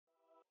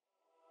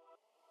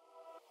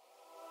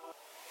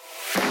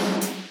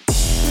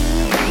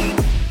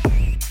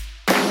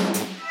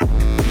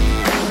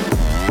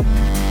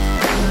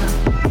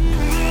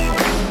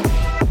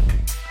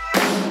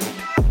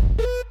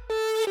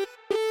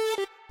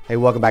Hey,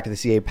 welcome back to the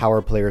CA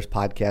Power Players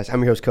Podcast.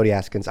 I'm your host, Cody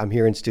Askins. I'm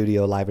here in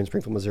studio live in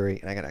Springfield, Missouri,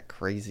 and I got a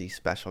crazy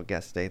special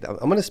guest today.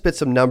 I'm going to spit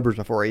some numbers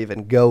before I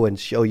even go and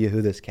show you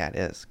who this cat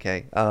is,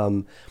 okay?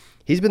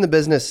 He's been in the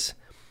business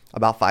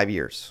about 5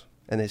 years,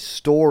 and his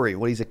story,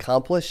 what he's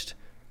accomplished,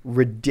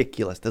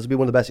 ridiculous. This will be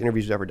one of the best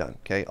interviews we've ever done,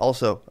 okay?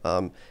 Also,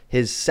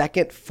 his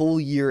second full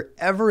year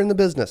ever in the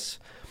business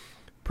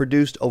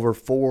produced over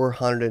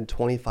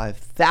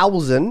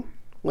 425,000,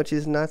 which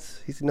is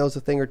nuts. He knows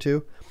a thing or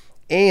two.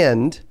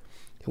 And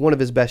one of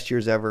his best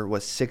years ever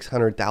was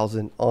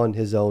 600,000 on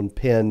his own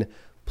pen.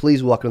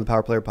 Please welcome to the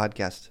Power Player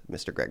Podcast,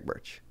 Mr. Greg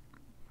Birch.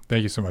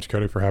 Thank you so much,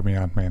 Cody, for having me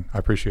on, man. I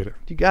appreciate it.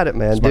 You got it,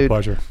 man. It's my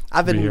pleasure.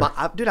 I've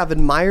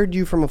admired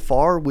you from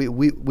afar.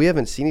 We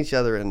haven't seen each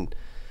other in,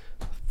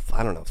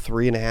 I don't know,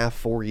 3.5,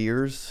 4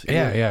 years.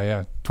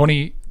 Yeah.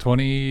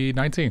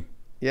 2019.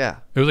 Yeah.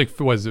 It was like,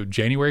 was it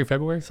January,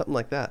 February? Something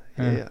like that.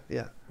 Yeah.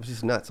 It was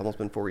just nuts. Almost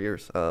been 4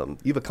 years.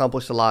 You've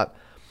accomplished a lot.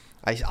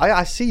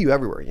 I see you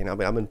everywhere. You know,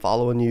 I've been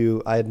following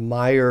you. I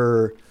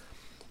admire.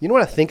 You know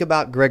what I think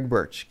about Greg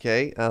Birch,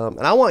 okay? And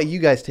I want you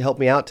guys to help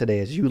me out today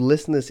as you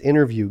listen to this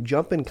interview.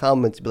 Jump in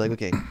comments and be like,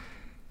 okay,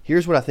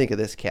 here's what I think of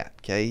this cat,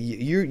 okay?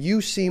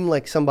 You seem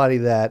like somebody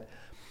that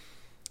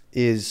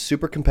is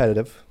super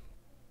competitive.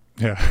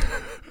 Yeah.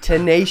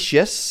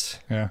 Tenacious,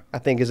 Yeah. I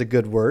think is a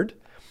good word.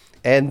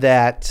 And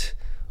that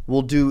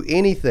will do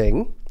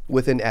anything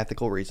within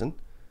ethical reason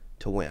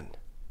to win.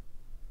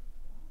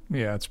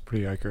 Yeah, it's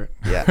pretty accurate.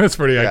 Yeah. It's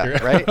pretty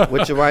accurate. Right?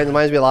 Which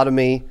reminds me a lot of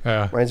me.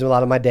 Yeah. Reminds me a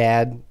lot of my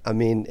dad. I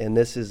mean, and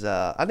this is,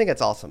 I think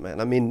that's awesome,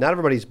 man. I mean, not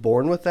everybody's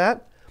born with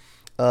that.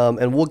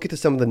 And we'll get to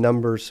some of the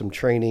numbers, some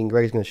training.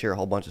 Greg's going to share a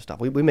whole bunch of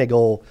stuff. We may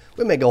go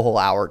a whole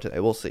hour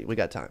today. We'll see. We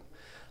got time.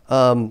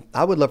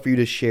 I would love for you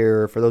to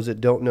share, for those that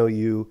don't know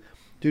you,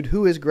 dude,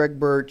 who is Greg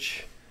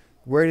Birch?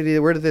 Where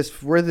did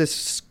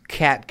this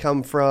cat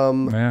come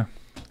from? Yeah.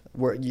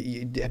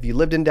 Have you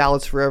lived in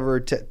Dallas forever?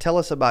 Tell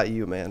us about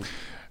you, man.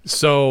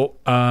 So,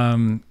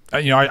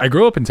 I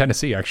grew up in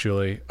Tennessee,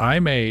 actually.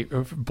 I'm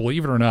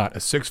believe it or not, a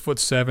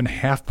 6'7"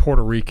 half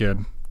Puerto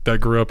Rican that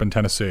grew up in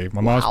Tennessee.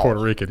 My mom's Puerto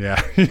Rican.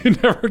 Yeah. You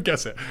never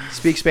guess it.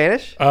 Speak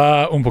Spanish?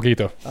 Un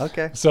poquito.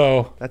 Okay.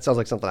 So that sounds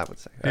like something I would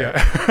say.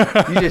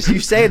 Yeah. You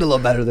say it a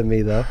little better than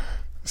me though.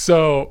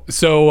 So,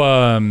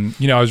 I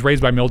was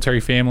raised by a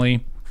military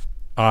family.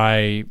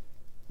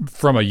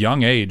 From a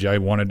young age, I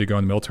wanted to go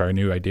in the military. I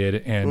knew I did.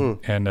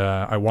 And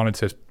I wanted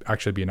to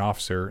actually be an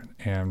officer.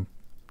 And,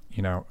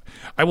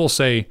 I will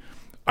say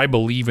I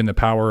believe in the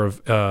power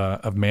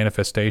of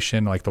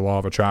manifestation, like the law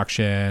of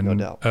attraction, no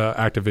doubt.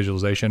 Active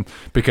visualization,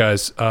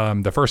 because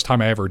the first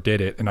time I ever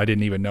did it, and I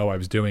didn't even know I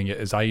was doing it,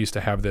 is I used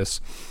to have this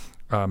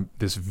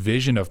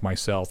vision of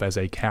myself as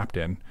a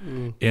captain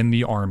in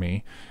the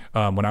Army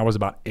when I was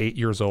about 8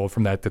 years old,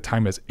 from the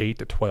time as 8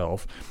 to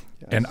 12.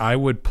 Yes. And I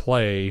would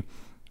play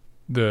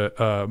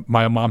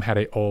my mom had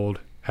an old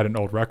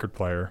record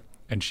player.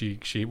 And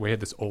we had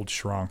this old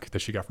Schrank that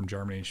she got from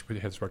Germany. She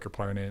had this record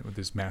player in it with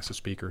these massive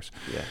speakers.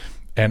 Yeah.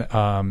 And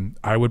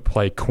I would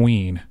play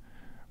Queen,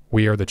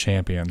 "We Are the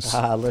Champions."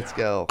 Let's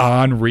go.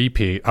 On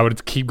repeat. I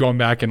would keep going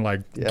back and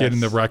getting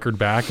the record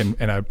back, and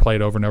I'd play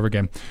it over and over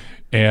again.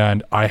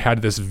 And I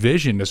had this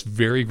vision, this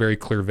very, very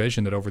clear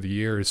vision that over the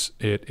years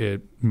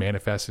it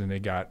manifested, and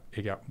it got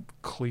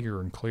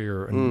clearer and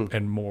clearer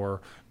and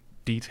more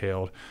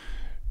detailed.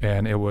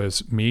 And it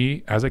was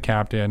me as a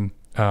captain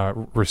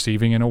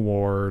receiving an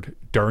award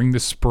during the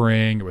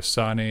spring. It was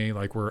sunny,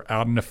 like we're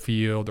out in the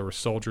field, there were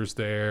soldiers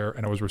there,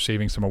 and I was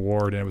receiving some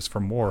award, and it was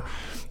from war.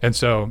 And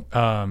so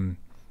I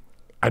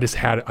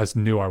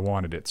knew I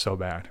wanted it so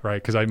bad,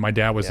 right? Because my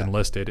dad was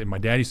enlisted, and my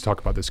dad used to talk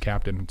about this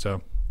captain. And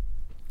so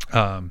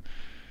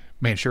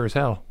man, sure as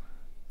hell,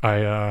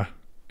 I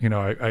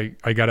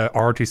got a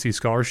ROTC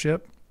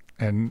scholarship,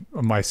 and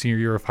my senior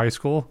year of high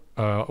school,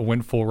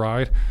 went full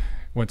ride,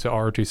 went to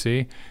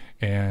ROTC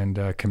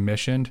and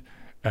commissioned.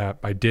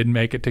 I did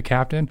make it to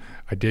captain.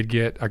 I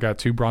got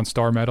 2 Bronze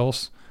Star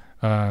medals,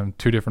 2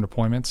 different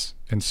deployments.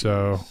 And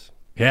so,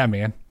 yeah,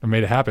 man, I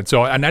made it happen.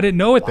 So, and I didn't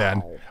know it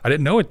then.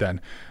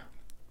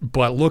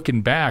 But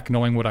looking back,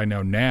 knowing what I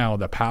know now,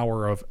 the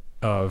power of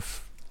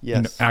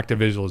active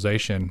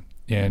vizulization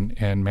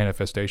and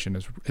manifestation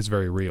is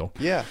very real.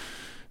 Yeah.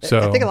 So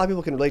I think a lot of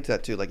people can relate to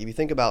that too. Like if you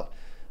think about,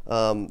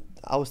 I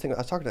was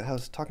talking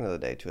the other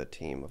day to a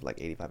team of like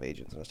 85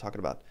 agents, and I was talking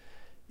about,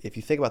 if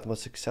you think about the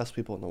most successful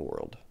people in the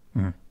world,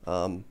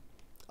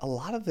 a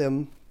lot of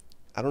them,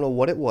 I don't know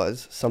what it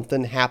was,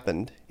 something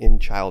happened in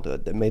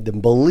childhood that made them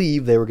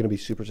believe they were going to be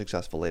super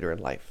successful later in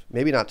life.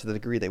 Maybe not to the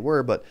degree they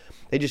were, but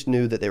they just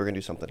knew that they were going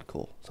to do something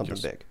cool, something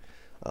big.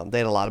 They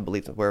had a lot of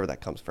beliefs in wherever that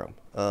comes from.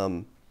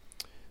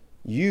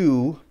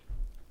 You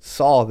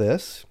saw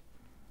this,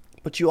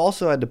 but you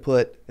also had to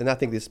put, and I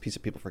think this piece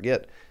of people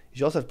forget,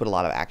 you also have to put a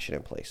lot of action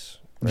in place.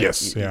 Right?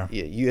 Yes,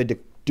 you had to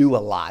do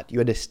a lot. You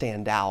had to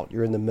stand out.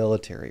 You're in the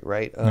military,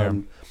 right?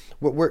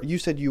 Where you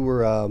said you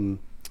were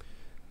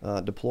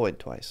deployed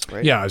twice,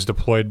 right? Yeah, I was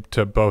deployed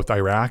to both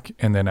Iraq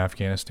and then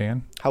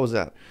Afghanistan. How was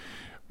that?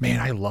 Man,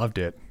 I loved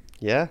it.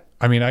 Yeah?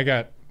 I mean, I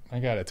got I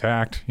got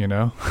attacked, in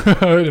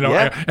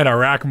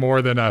Iraq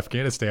more than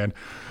Afghanistan.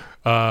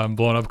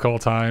 Blown up a couple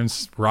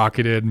times,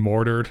 rocketed,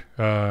 mortared,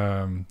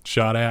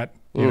 shot at,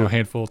 a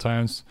handful of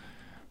times.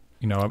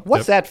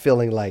 What's that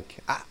feeling like?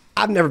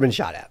 I've never been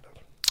shot at.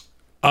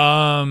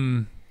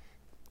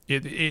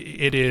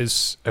 It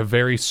is a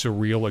very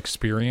surreal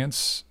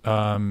experience.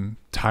 Time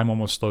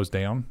almost slows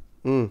down.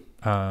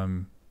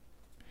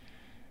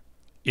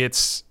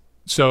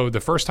 So the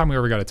first time we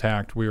ever got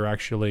attacked, we were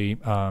actually,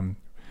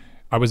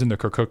 I was in the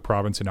Kirkuk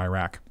province in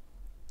Iraq.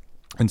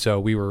 And so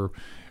we were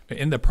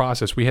in the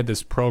process, we had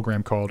this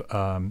program called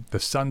the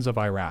Sons of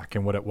Iraq.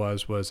 And what it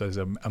was as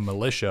a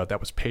militia that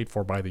was paid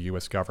for by the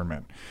U.S.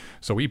 government.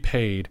 So we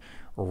paid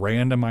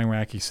random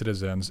Iraqi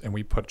citizens and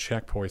we put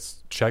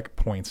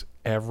checkpoints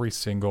every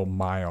single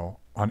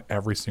mile on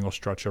every single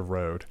stretch of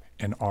road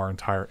in our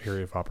entire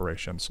area of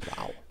operations.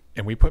 Wow.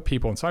 And we put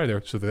people inside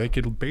there so that they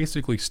could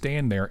basically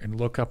stand there and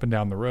look up and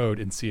down the road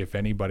and see if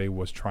anybody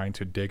was trying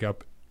to dig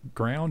up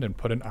ground and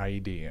put an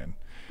IED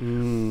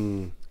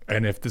in.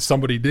 And if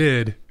somebody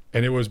did,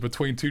 and it was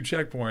between two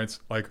checkpoints,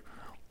 like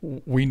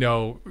we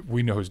know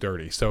who's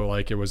dirty. So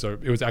like it was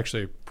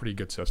actually a pretty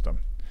good system.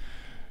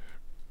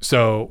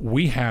 So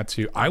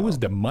I was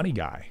the money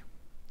guy.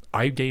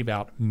 I gave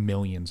out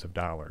millions of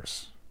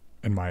dollars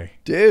when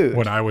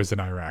I was in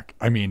Iraq.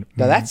 I mean,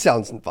 now that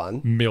sounds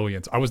fun.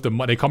 Millions. I was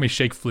they call me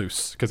Sheikh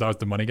Flus because I was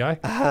the money guy.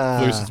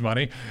 Flus is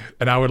money,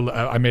 and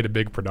I made a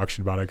big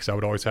production about it because I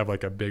would always have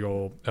like a big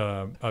old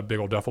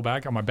duffel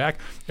bag on my back,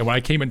 and when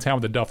I came in town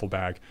with a duffel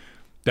bag,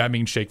 that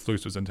means Sheikh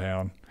Flus was in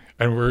town,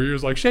 and he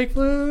was like Sheikh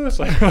Flus,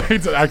 like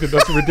acting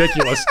that's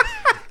ridiculous.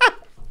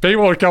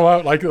 People would come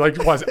out like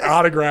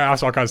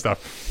autographs, all kinds of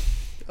stuff.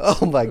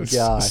 Oh my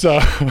gosh! So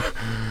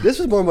this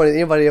was more money than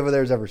anybody over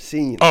there has ever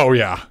seen. Oh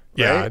yeah.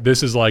 Yeah, right?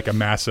 This is like a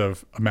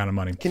massive amount of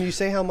money. Can you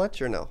say how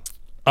much or no?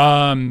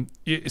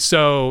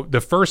 So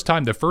the first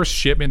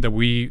shipment that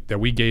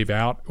we gave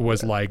out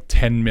was like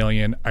 10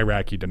 million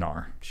Iraqi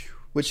dinar.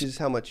 Which is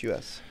how much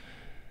US?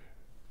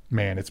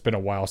 Man, it's been a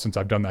while since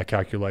I've done that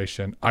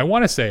calculation. I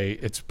want to say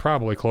it's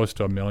probably close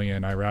to 1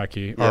 million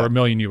Iraqi or 1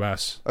 million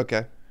US.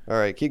 Okay. All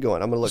right, keep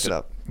going. I'm going to look it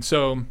up.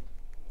 So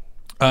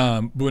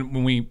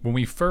when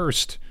we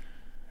first,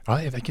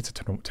 I think it's a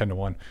 10 to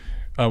 1.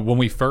 When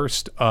we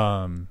first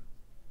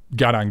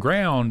got on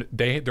ground,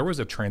 there was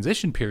a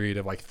transition period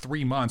of like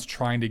 3 months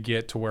trying to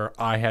get to where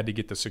I had to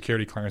get the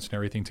security clearance and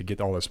everything to get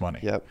all this money.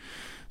 Yep.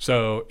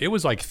 So it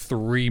was like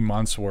 3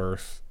 months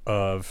worth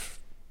of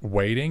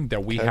waiting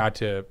that we had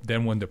to,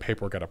 then when the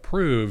paperwork got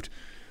approved,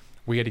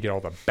 we had to get all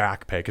the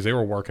back pay because they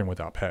were working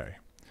without pay.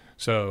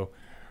 So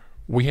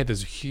we had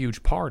this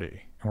huge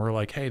party and we're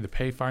like, hey, the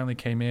pay finally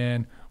came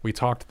in. We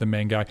talked to the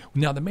main guy.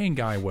 Now the main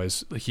guy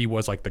was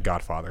like the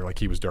Godfather, like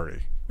he was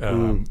dirty.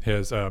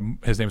 His name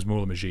is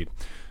Mullah Majid.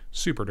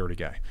 Super dirty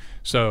guy.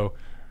 So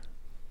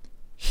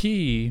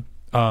he,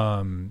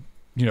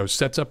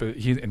 sets up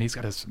and he's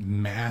got this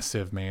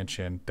massive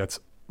mansion that's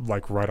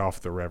like right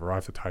off the river,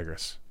 off the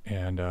Tigris.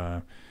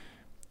 And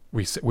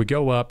we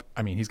go up.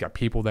 I mean, he's got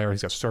people there.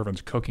 He's got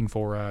servants cooking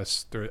for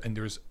us.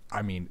 There's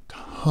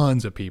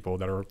tons of people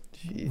that are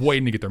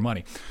waiting to get their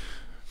money.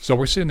 So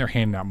we're sitting there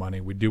handing out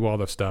money. We do all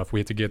the stuff. We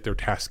have to get their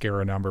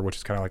Tascara number, which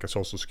is kind of like a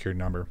social security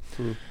number.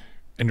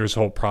 And there's a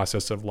whole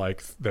process of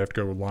like they have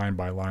to go line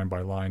by line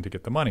by line to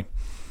get the money.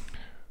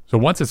 So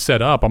once it's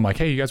set up, I'm like,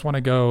 hey, you guys want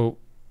to go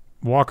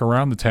walk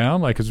around the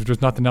town? Like, 'cause there's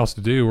just nothing else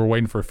to do. We're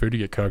waiting for food to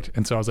get cooked.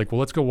 And so I was like, well,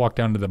 let's go walk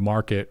down to the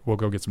market. We'll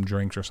go get some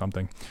drinks or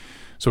something.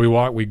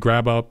 So we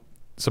grab up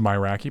some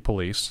Iraqi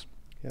police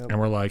and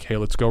we're like, hey,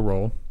 let's go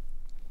roll.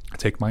 I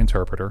take my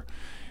interpreter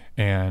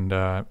and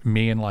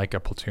me and like a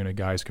platoon of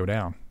guys go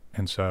down.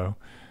 And so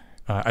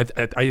I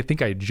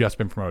think I had just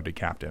been promoted to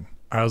captain.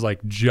 I was like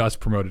just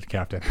promoted to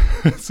captain.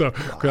 So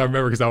cause I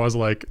remember because I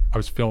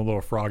was feeling a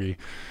little froggy.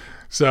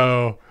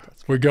 So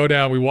we go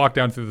down, we walk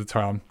down through the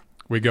town.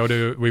 We go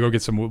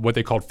get some what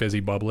they called fizzy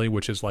bubbly,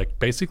 which is like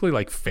basically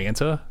like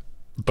Fanta,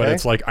 but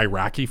it's like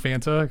Iraqi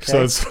Fanta. Okay.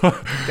 So it's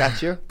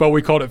got you. But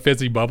we called it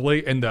fizzy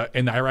bubbly, and the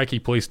Iraqi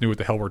police knew what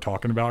the hell we're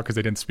talking about because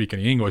they didn't speak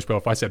any English. But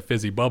if I said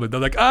fizzy bubbly, they're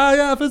like,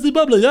 yeah, fizzy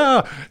bubbly,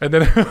 yeah. And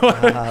then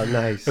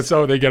nice. And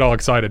so they get all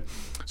excited.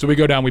 So we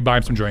go down, we buy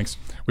them some drinks.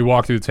 We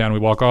walk through the town. We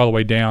walk all the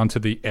way down to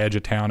the edge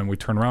of town, and we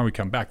turn around. We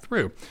come back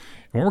through.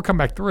 And when we come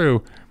back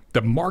through,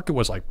 the market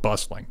was like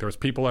bustling. There was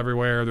people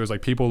everywhere. There's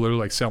like people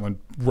literally like selling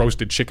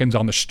roasted chickens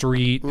on the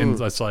street.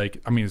 And it's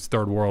like, I mean, it's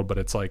third world, but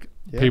it's like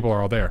people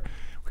are all there.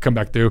 We come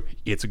back through.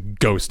 It's a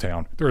ghost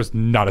town. There is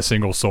not a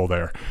single soul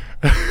there.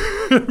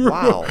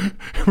 Wow.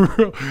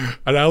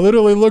 And I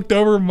literally looked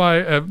over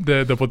my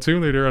the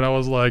platoon leader and I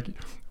was like,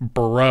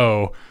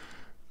 bro,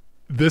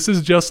 this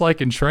is just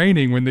like in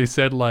training when they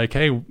said like,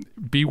 hey,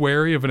 be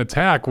wary of an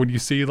attack when you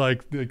see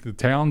like the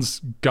town's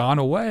gone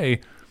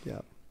away. Yeah.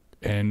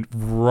 And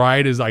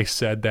right as I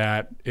said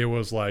that, it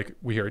was like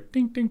we hear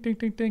ding, ding, ding,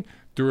 ding, ding,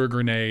 threw a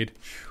grenade.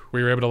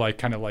 We were able to like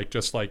kind of like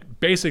just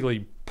like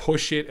basically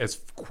push it as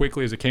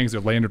quickly as it can because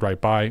it landed right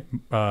by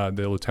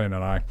the lieutenant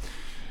and I,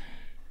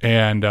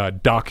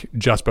 and duck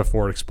just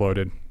before it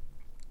exploded.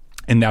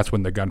 And that's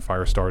when the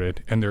gunfire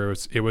started. And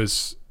it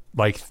was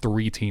like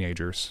 3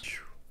 teenagers.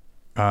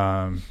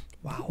 Wow.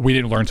 We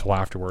didn't learn till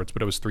afterwards,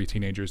 but it was 3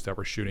 teenagers that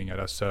were shooting at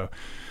us. So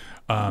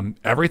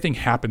everything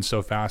happened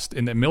so fast.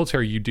 In the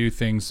military, you do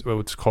things.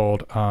 It's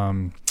called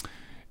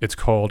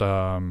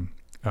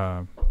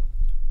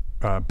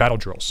battle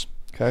drills.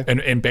 Okay.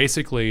 And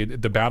basically,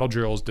 the battle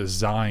drill is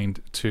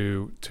designed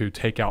to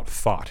take out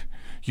thought.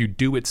 You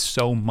do it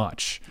so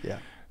much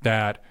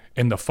that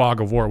in the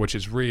fog of war, which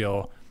is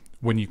real,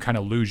 when you kind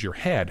of lose your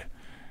head,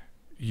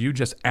 you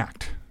just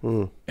act,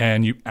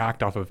 and you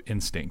act off of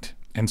instinct.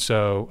 And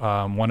so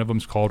one of them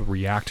is called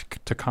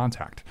react to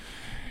contact.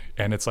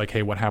 And it's like,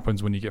 hey, what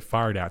happens when you get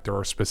fired at? There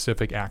are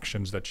specific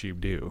actions that you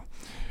do.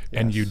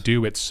 Yes. And you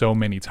do it so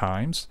many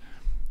times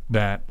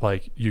that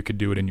like you could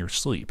do it in your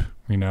sleep,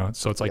 you know?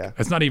 So it's like,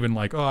 it's not even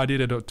like, oh, I did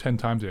it 10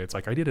 times today. It's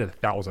like, I did it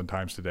 1,000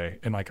 times today.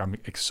 And like, I'm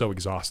so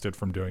exhausted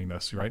from doing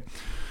this, right?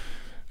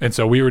 And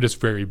so we were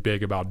just very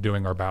big about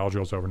doing our battle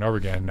drills over and over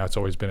again. And that's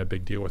always been a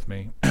big deal with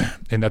me.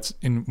 And that's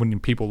when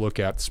people look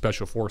at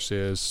special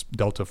forces,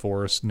 Delta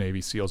Force,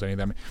 Navy SEALs, any of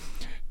them,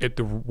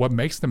 what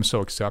makes them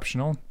so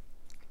exceptional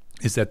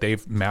is that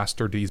they've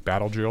mastered these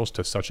battle drills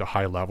to such a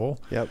high level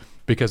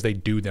because they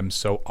do them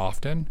so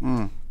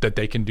often that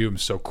they can do them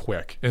so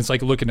quick. And it's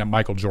like looking at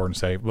Michael Jordan,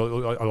 I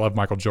love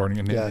Michael Jordan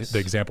and the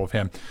example of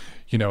him.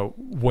 You know,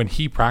 when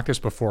he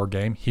practiced before a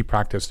game, he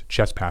practiced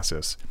chest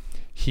passes.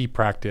 He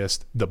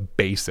practiced the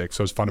basics,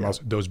 those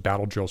fundamentals, those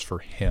battle drills for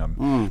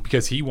him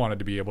because he wanted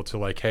to be able to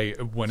like, hey,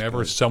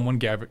 whenever someone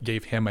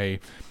gave him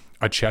a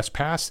chest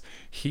pass,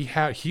 he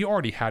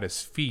already had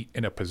his feet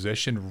in a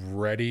position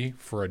ready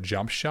for a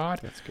jump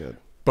shot. That's good.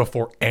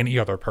 Before any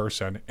other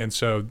person. And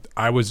so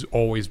I was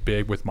always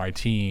big with my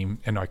team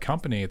and my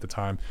company at the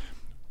time.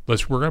 We're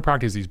going to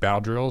practice these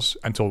battle drills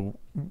until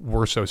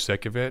we're so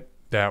sick of it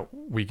that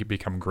we could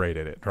become great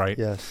at it, right?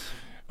 Yes.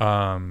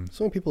 So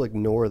many people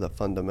ignore the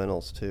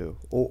fundamentals too,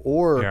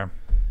 or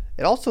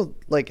it also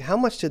like how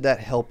much did that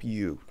help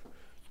you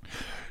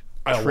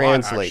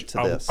translate to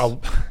this?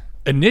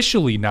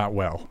 Initially, not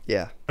well.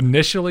 Yeah.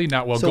 Initially,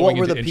 not well. So going what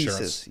were into the insurance.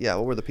 pieces? Yeah.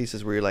 What were the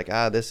pieces where you're like,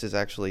 this is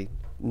actually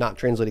not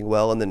translating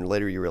well, and then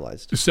later you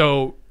realized?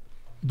 So,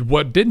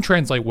 what didn't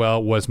translate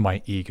well was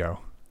my ego.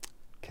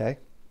 Okay.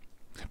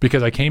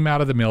 Because I came out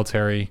of the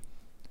military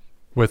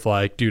with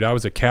like, dude, I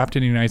was a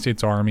captain in the United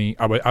States Army.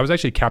 I was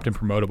actually captain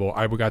promotable.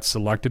 I got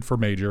selected for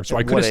major. So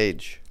At what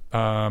age?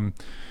 When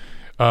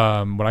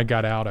I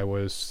got out, I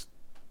was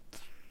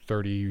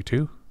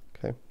 32.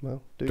 Okay.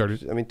 Well, dude,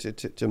 30. I mean,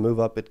 to move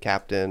up at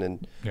captain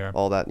and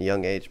all that in a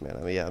young age, man.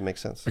 I mean, it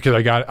makes sense. Because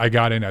I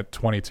got in at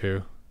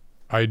 22.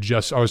 I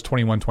was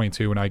 21,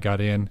 22 when I got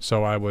in.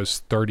 So I was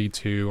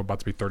 32, about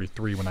to be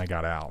 33 when I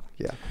got out.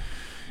 Yeah.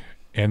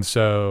 And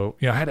so,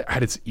 I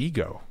had its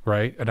ego,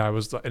 right? And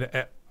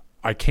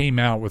I came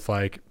out with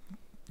like,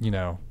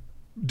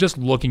 just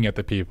looking at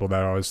the people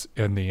that I was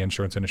in the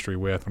insurance industry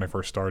with when I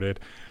first started,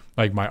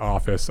 like my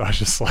office, I was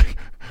just like,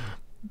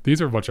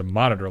 these are a bunch of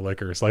monitor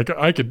lickers. Like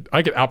I could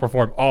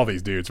outperform all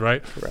these dudes,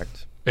 right?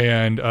 Correct.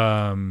 And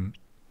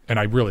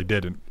I really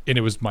didn't. And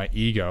it was my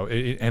ego,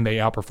 and they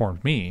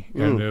outperformed me.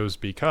 And it was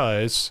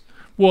because,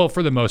 well,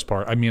 for the most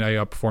part, I mean, I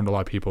outperformed a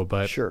lot of people,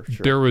 but sure.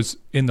 There was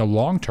in the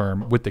long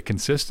term with the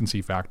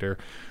consistency factor,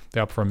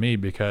 they outperformed me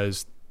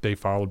because they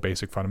followed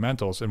basic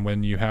fundamentals. And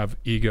when you have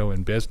ego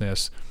in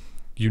business,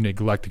 you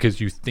neglect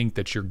because you think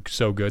that you're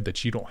so good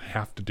that you don't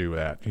have to do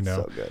that.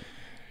 So good.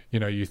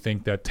 You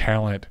think that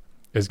talent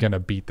is going to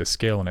beat the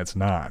skill, and it's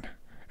not.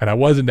 And I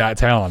wasn't that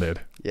talented.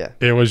 Yeah.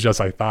 It was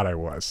just I thought I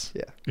was.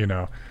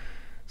 Yeah.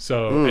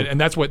 So and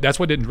that's what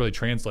didn't really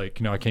translate.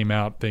 I came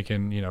out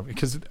thinking,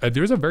 because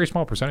there's a very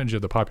small percentage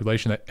of the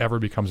population that ever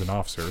becomes an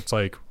officer. It's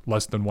like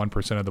less than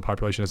 1% of the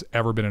population has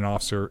ever been an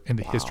officer in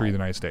the history of the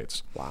United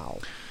States. Wow.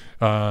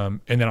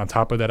 And then on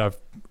top of that, I've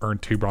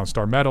earned 2 Bronze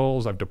Star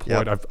medals. I've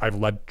deployed. I've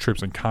led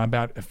troops in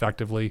combat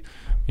effectively.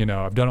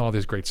 I've done all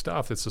this great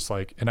stuff. It's just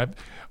like, and I've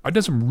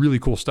done some really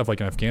cool stuff.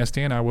 Like in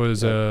Afghanistan, I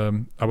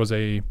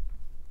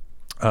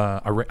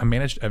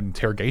managed an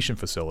interrogation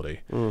facility.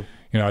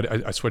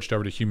 I switched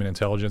over to human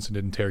intelligence and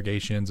did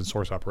interrogations and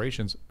source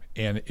operations,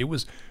 and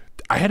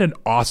I had an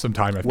awesome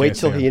time in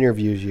Afghanistan. Wait till he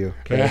interviews you.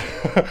 Okay?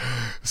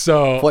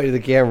 So point to the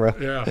camera.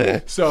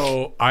 Yeah.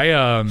 So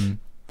I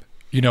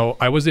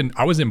was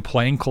in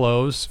plain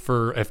clothes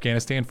for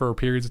Afghanistan for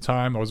periods of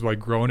time. I was like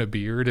growing a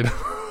beard and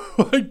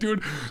like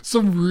doing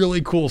some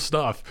really cool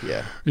stuff.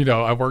 Yeah.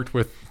 I worked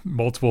with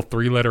multiple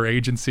 3-letter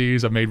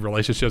agencies. I made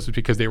relationships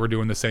because they were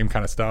doing the same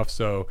kind of stuff.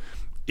 So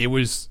it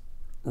was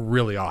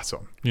really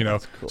awesome,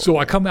 That's cool, so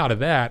man. I come out of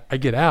that, I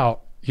get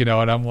out, and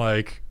I'm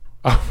like,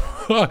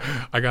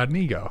 I got an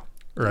ego,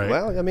 right?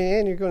 Well, I mean,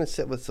 and you're going to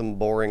sit with some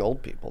boring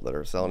old people that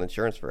are selling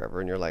insurance forever,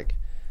 and you're like,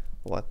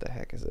 what the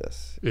heck is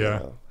this?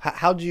 Yeah.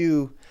 How'd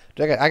you?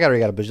 I already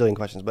got a bajillion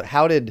questions, but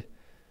how did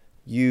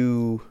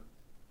you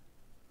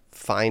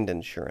find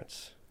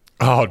insurance?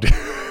 Oh,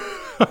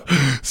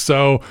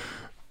 so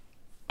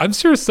I'm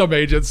sure some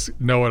agents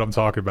know what I'm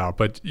talking about,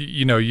 but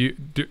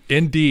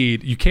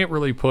Indeed, you can't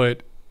really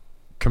put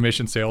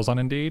commission sales on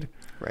Indeed.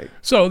 Right.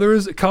 So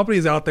there's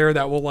companies out there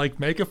that will like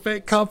make a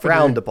fake company.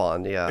 Frowned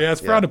upon, yeah. Yeah,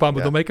 it's frowned upon,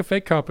 but they'll make a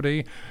fake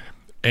company.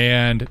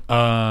 And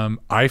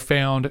I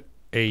found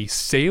a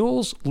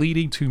sales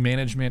leading to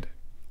management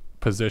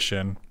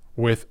position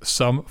with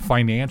some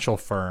financial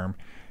firm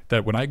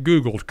that when I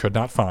Googled could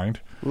not find.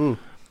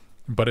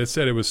 But it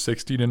said it was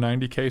 60 to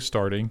 90K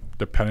starting,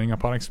 depending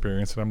upon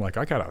experience. And I'm like,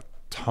 I got a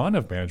ton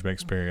of management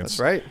experience. That's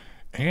right.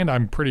 And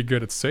I'm pretty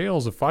good at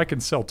sales. If I can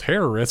sell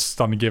terrorists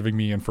on giving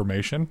me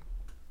information,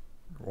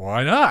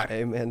 why not?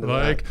 Amen to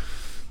that.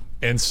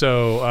 And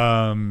so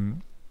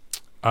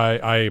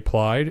I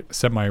applied, I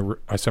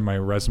sent my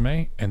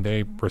resume, and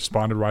they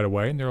responded right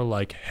away. And they were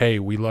like, "Hey,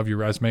 we love your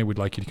resume. We'd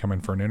like you to come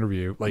in for an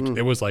interview." Like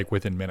it was like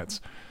within minutes.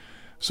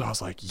 So I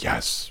was like,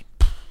 "Yes,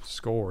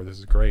 score. This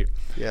is great."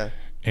 Yeah.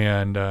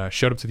 And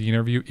showed up to the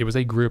interview. It was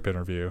a group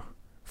interview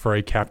for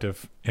a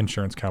captive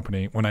insurance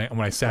company. When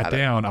I sat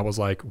down, I was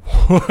like,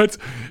 "What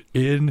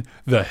in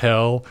the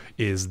hell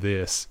is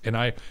this?"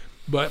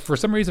 But for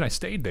some reason, I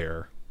stayed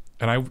there,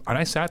 and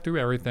I sat through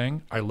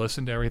everything. I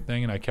listened to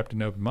everything, and I kept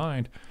an open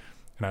mind.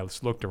 And I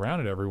just looked around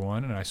at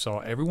everyone, and I saw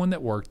everyone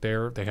that worked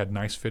there. They had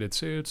nice fitted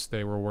suits.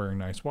 They were wearing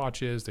nice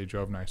watches. They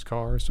drove nice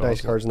cars. So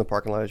nice cars in the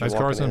parking lot. Nice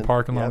cars in the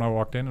parking lot when I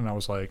walked in, and I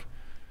was like,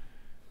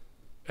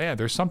 "Yeah,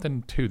 there's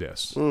something to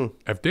this.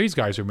 If these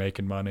guys are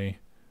making money,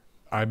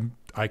 I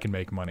can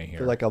make money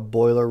here." Like a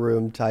boiler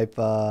room type,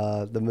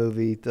 the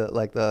movie,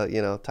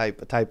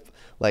 type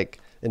like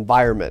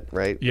environment,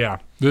 right? Yeah,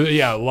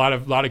 a lot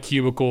of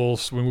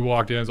cubicles. When we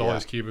walked in, there's all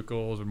these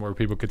cubicles and where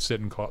people could sit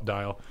and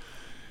dial.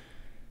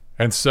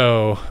 And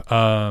so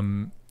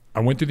I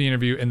went through the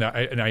interview, and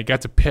I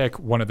got to pick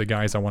one of the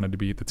guys I wanted to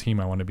be, the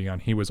team I wanted to be on.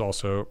 He was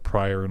also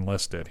prior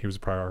enlisted. He was a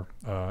prior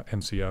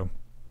NCO.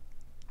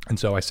 And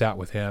so I sat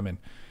with him, and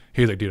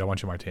he was like, "Dude, I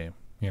want you on my team."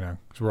 You know,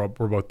 'cause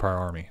we're both prior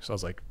Army. So I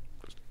was like,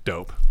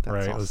 "Dope,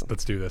 That's right? awesome.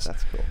 Let's do this."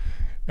 That's cool.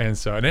 And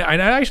so, and I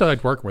actually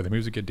liked working with him. He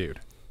was a good dude.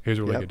 He was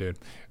a really good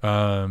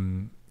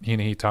dude.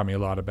 He taught me a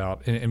lot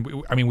about,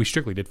 we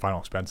strictly did final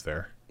expense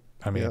there.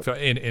 I mean,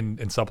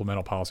 in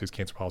supplemental policies,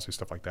 cancer policies,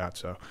 stuff like that.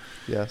 So,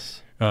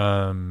 yes,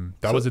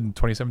 that was in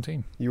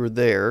 2017. You were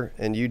there,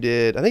 and you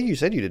did. I think you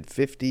said you did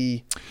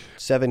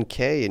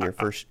 57K in your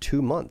first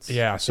 2 months.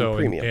 Yeah. So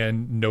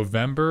in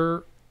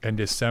November and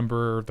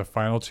December, the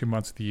final 2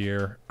 months of the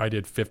year, I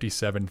did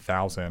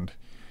 57,000,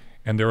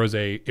 and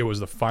it was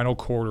the final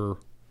quarter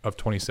of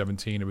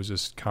 2017. It was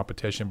this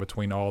competition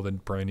between all the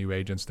brand new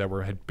agents that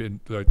had been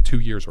 2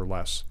 years or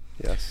less.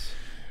 Yes.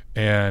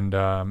 And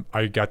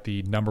I got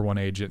the number one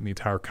agent in the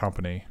entire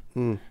company.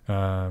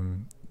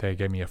 They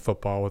gave me a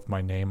football with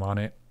my name on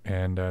it,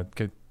 and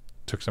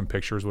took some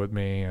pictures with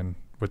me and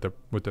with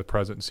the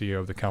president and CEO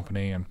of the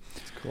company. And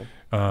that's cool.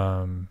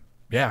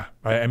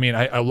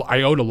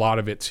 I owed a lot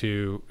of it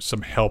to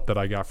some help that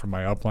I got from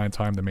my upline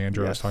time, the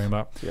manager I was talking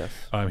about. Yes.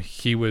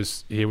 He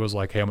was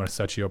like, "Hey, I'm going to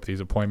set you up with these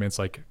appointments.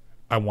 Like,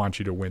 I want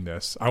you to win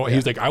this." He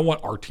was like, "I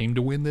want our team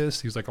to win this."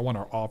 He's like, "I want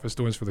our office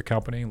to win this for the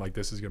company. Like,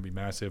 this is going to be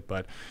massive."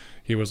 But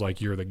he was like,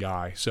 "You're the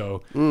guy."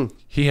 So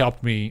he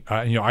helped me.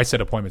 I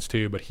set appointments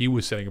too, but he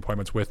was setting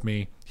appointments with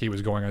me. He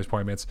was going on his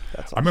appointments.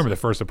 That's awesome. I remember the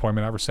first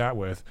appointment I ever sat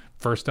with.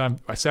 First time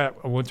I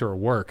went to her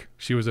work.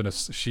 She was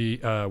she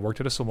worked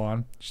at a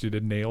salon. She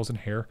did nails and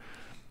hair.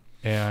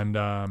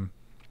 And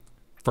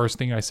first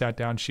thing I sat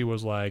down, she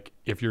was like,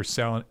 "If you're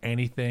selling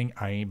anything,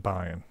 I ain't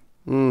buying."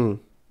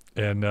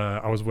 And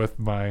I was with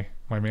my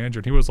manager,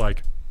 and he was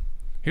like,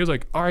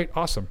 "All right,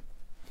 awesome.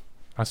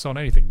 I'm selling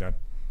anything then."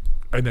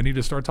 And then he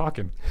just started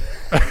talking.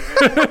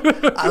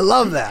 I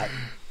love that.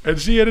 And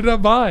she ended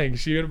up buying.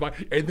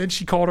 And then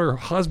she called her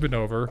husband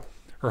over.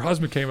 Her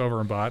husband came over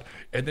and bought.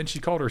 And then she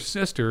called her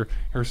sister.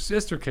 Her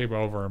sister came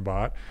over and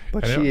bought.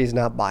 But she is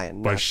not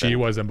buying. But she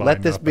wasn't buying.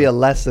 Let this be a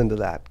lesson to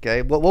that.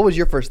 Okay. What was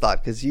your first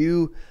thought? Because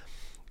your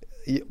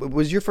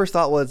first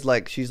thought was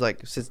like, she's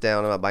like, sits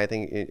down and I buy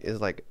anything,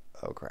 is like,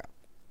 oh crap.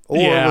 Or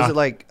was it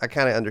like, I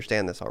kind of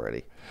understand this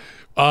already?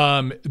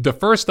 The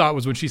first thought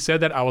was when she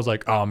said that, I was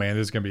like, oh man,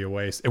 this is going to be a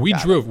waste. And we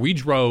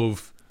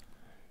drove,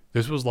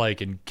 this was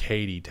like in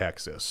Katy,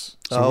 Texas.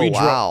 So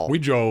wow. We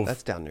drove.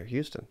 That's down near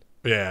Houston.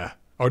 Yeah.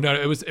 Oh no,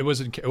 it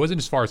wasn't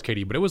as far as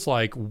Katy, but it was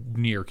like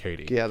near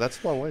Katy. Yeah,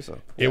 that's a long way. So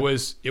yeah. It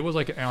was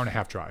like an hour and a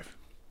half drive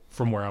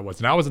from where I was.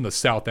 And I was in the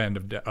south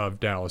end of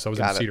Dallas. I was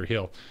in Cedar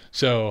Hill.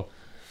 So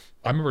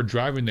I remember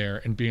driving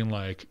there and being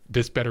like,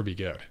 this better be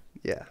good.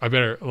 Yeah. I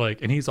better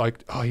and he's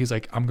like,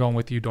 "I'm going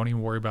with you. Don't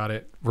even worry about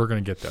it. We're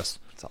going to get this."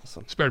 That's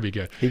awesome. This better be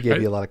good. He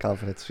gave you a lot of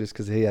confidence just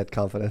because he had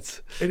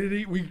confidence.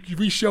 And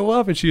we show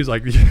up and she's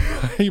like,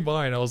 "Hey,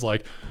 mine." I was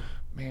like,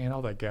 man,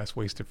 all that gas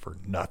wasted for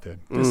nothing.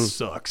 This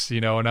sucks,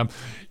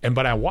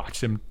 but I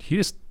watched him. He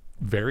just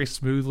very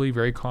smoothly,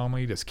 very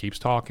calmly just keeps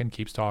talking.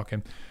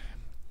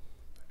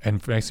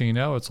 And next thing you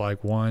know, it's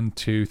like 1,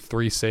 2,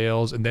 3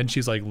 sales. And then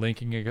she's like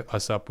linking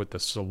us up with the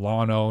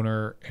salon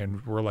owner.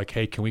 And we're like,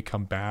 hey, can we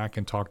come back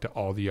and talk to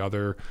all the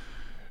other,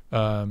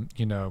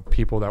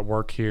 people that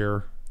work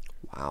here?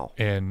 Wow.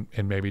 And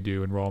maybe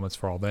do enrollments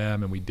for all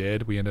them. And we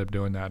did. We ended up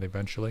doing that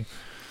eventually.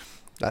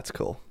 That's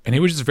cool. And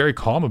he was just very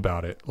calm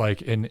about it.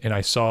 Like, and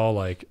I saw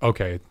like,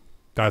 okay,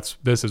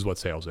 this is what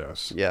sales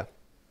is. Yeah.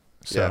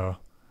 So,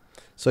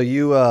 So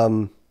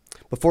you,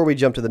 before we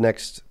jump to the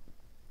next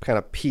kind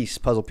of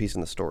puzzle piece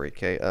in the story,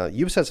 okay,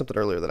 you said something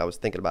earlier that I was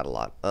thinking about a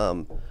lot.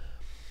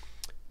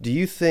 Do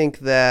you think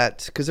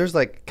that, because there's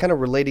like kind of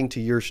relating to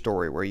your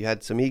story where you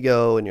had some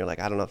ego and you're like,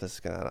 I don't know if this is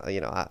going to,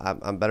 you know,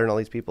 I'm better than all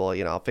these people,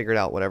 you know, I'll figure it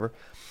out, whatever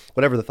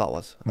the thought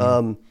was.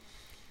 Mm-hmm.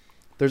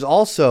 There's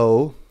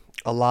also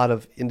a lot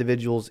of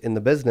individuals in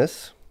the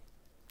business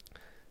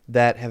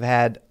that have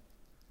had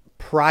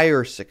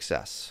prior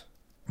success,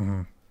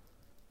 mm-hmm.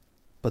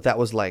 but that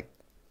was like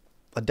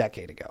a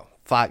decade ago.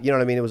 5, you know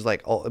what I mean? It was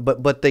like, oh,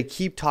 but they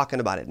keep talking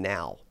about it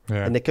now.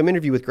 Yeah. And they come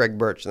interview with Greg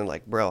Birch and they're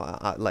like, bro,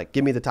 like,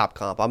 give me the top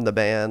comp. I'm the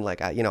band.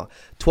 Like,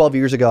 12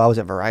 years ago, I was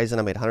at Verizon.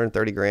 I made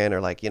 130 grand,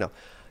 or like, you know,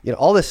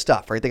 all this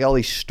stuff, right? They got all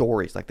these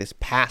stories, like this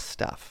past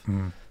stuff.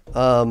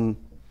 Mm.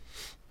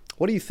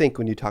 What do you think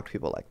when you talk to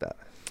people like that?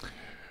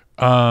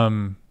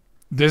 My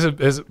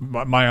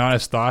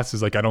honest thoughts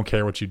is like, I don't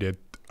care what you did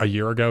a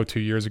year ago, 2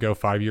 years ago,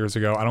 5 years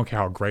ago. I don't care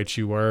how great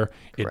you were.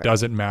 Correct. It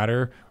doesn't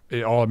matter.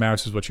 All that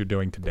matters is what you're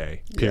doing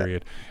today,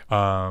 period.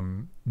 Yeah.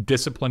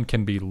 Discipline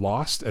can be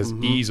lost as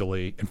mm-hmm.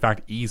 easily, in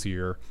fact,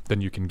 easier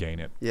than you can gain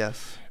it.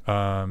 Yes.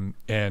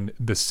 And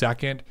the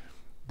second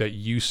that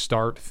you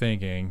start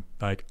thinking,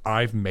 like,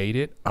 I've made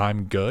it,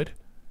 I'm good,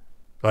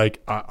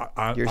 like,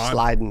 you're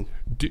sliding.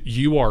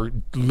 You are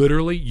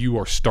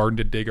starting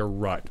to dig a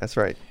rut. That's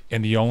right.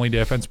 And the only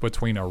difference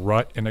between a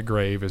rut and a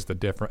grave is the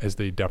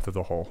depth of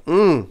the hole.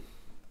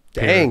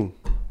 Dang.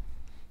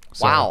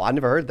 So, wow, I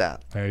never heard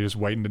that. You're just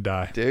waiting to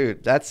die.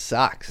 Dude, that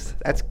sucks.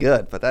 That's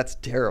good, but that's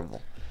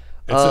terrible.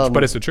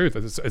 But it's the truth.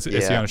 It's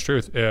the honest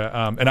truth.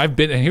 And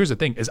here's the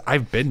thing, is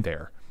I've been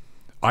there.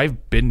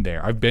 I've been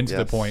to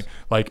the point,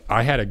 like,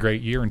 I had a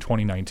great year in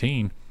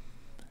 2019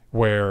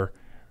 where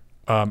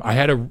I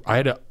had an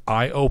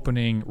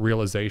eye-opening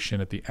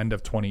realization at the end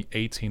of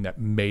 2018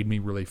 that made me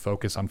really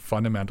focus on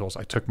fundamentals.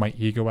 I took my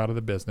ego out of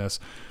the business.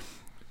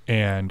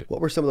 And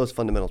what were some of those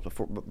fundamentals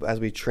as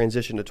we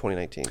transitioned to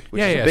 2019,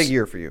 which is a big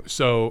year for you?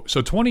 So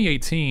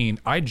 2018,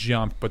 I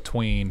jumped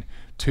between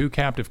 2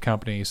 captive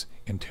companies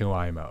and 2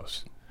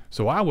 IMOs.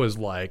 So I was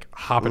like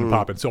hopping,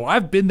 popping. So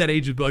I've been that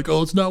agent, like,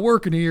 oh, it's not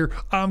working here,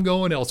 I'm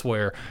going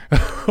elsewhere.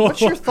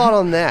 What's your thought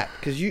on that?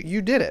 Because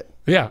you did it.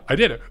 Yeah, I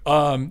did it.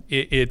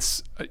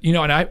 It's,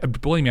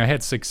 and believe me, I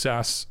had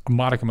success, a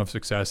modicum of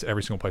success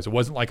every single place. It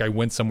wasn't like I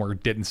went somewhere,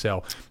 didn't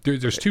sell.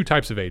 There's 2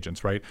 types of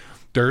agents, right?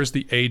 There's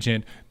the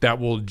agent that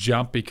will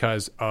jump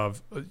because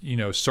of,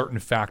 certain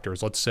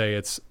factors. Let's say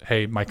it's,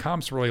 hey, my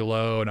comp's really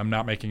low and I'm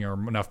not making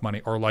enough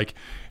money. Or like,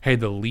 hey,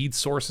 the lead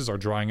sources are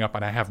drying up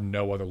and I have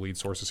no other lead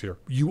sources here.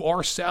 You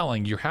are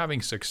selling, you're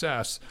having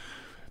success.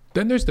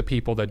 Then there's the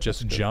people that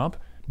just jump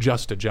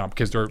just to jump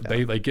because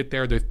they get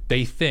there.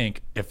 They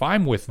think, if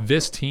I'm with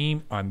this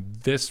team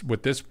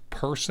with this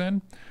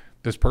person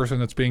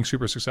that's being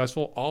super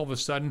successful, all of a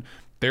sudden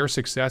their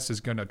success is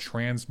going to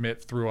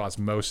transmit through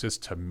osmosis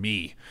to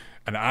me,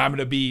 and I'm going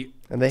to be.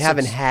 And they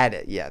haven't had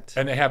it yet.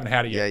 Yeah,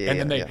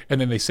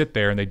 and then they sit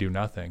there and they do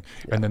nothing,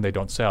 and then they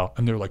don't sell,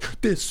 and they're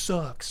like, "This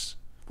sucks."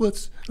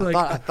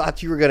 I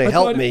thought you were going to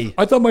help me.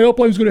 I thought my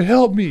upline was going to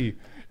help me.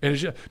 And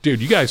it's just,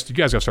 dude, you guys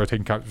got to start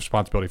taking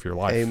responsibility for your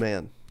life.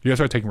 Amen. You got to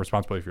start taking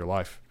responsibility for your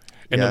life.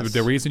 And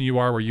the reason you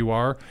are where you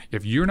are,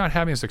 if you're not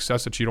having a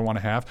success that you don't want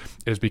to have,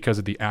 is because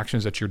of the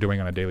actions that you're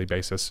doing on a daily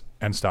basis.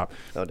 And stop.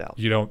 No doubt.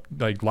 You don't,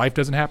 like, life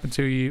doesn't happen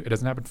to you. It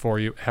doesn't happen for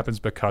you. It happens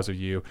because of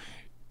you.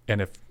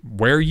 And if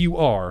where you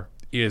are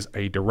is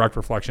a direct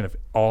reflection of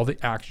all the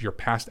your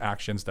past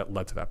actions that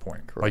led to that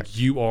point. Correct. Like,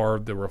 you are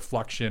the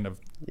reflection of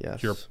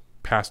your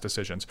past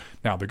decisions.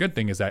 Now, the good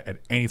thing is that at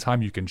any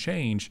time you can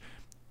change,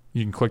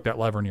 you can click that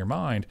lever in your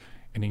mind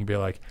and you can be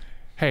like,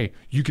 hey,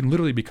 you can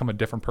literally become a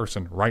different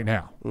person right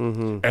now.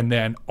 Mm-hmm. And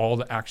then all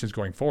the actions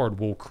going forward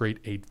will create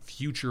a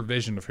future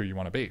vision of who you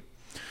want to be.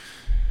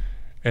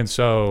 And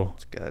so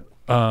it's good.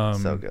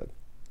 So good.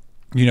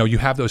 You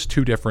have those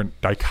 2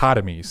 different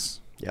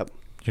dichotomies. Yep.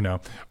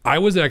 I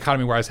was in a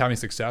dichotomy where I was having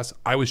success.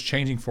 I was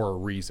changing for a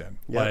reason.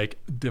 Yep. Like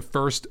the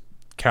first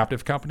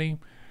captive company,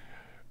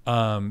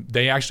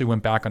 they actually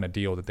went back on a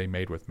deal that they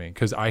made with me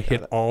because I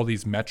hit all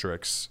these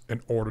metrics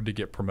in order to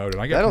get promoted.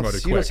 I got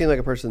promoted quick. You don't seem like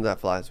a person that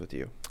flies with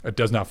you. It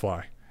does not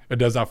fly. It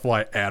does not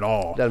fly at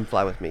all. It doesn't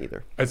fly with me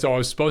either. And so I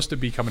was supposed to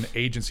become an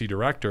agency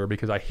director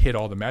because I hit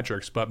all the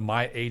metrics, but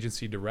my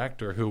agency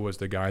director, who was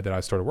the guy that I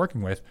started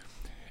working with,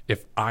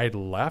 if I'd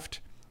left,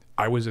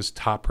 I was his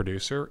top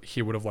producer,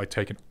 he would have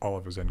taken all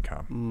of his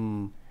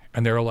income.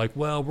 And they were like,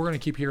 well, we're going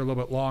to keep you here a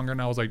little bit longer.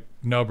 And I was like,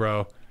 no,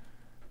 bro,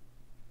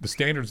 the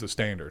standard's the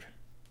standard.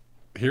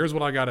 Here's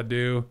what I got to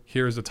do.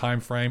 Here's the time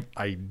frame.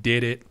 I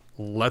did it.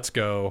 Let's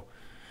go.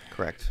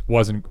 Correct.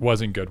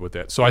 Wasn't good with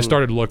it. So I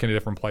started looking at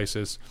different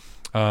places.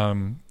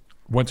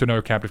 Went to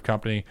another captive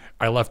company.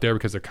 I left there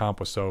because the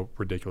comp was so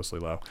ridiculously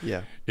low.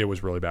 Yeah. It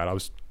was really bad. I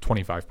was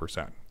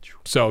 25%.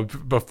 So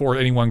before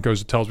anyone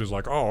tells me, it's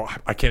like, oh,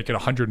 I can't get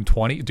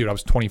 120. Dude, I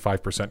was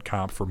 25%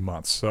 comp for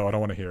months. So I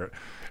don't want to hear it.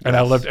 And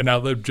I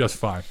lived just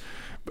fine.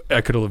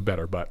 I could have lived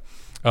better, but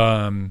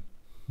then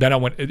I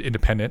went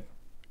independent,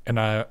 and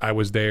I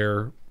was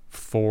there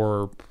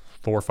for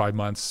 4 or 5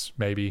 months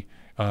maybe,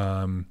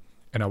 and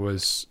I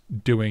was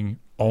doing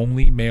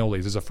only mail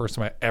leads. This is the first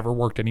time I ever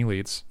worked any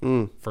leads.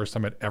 First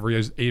time I ever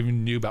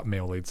even knew about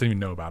mail leads. Didn't even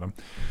know about them.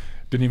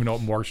 Didn't even know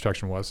what mortgage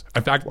protection was.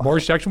 In fact,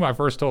 mortgage protection, when I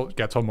first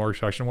got told mortgage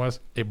protection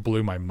was, it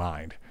blew my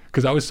mind.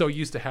 Because I was so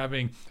used to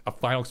having a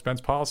final expense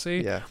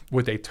policy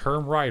with a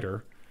term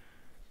rider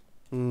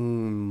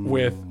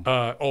with,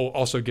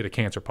 also get a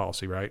cancer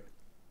policy, right?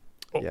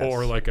 Yes.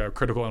 Or like a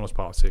critical illness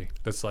policy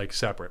that's like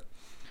separate.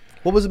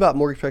 What was about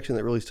mortgage protection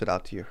that really stood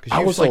out to you?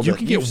 I was like, you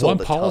can get one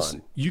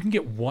policy. You can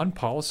get one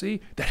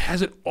policy that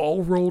has it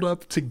all rolled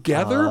up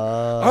together.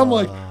 I'm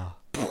like,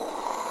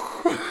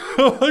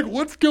 like,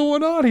 what's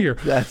going on here?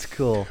 That's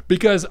cool.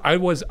 Because I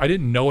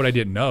didn't know what I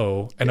didn't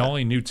know, and I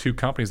only knew 2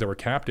 companies that were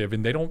captive,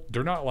 and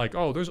they're not like,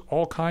 oh, there's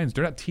all kinds.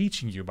 They're not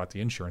teaching you about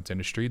the insurance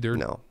industry. They're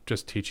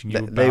just teaching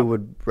you. They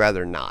would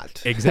rather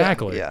not.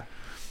 Exactly. Yeah.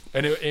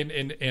 And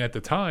at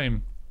the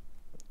time,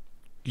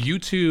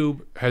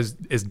 YouTube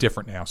is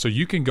different now. So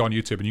you can go on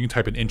YouTube and you can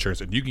type in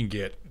insurance, and you can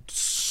get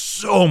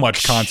so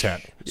much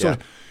content. So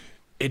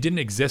it didn't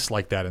exist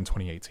like that in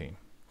 2018.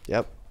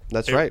 Yep.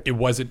 That's right. It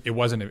wasn't.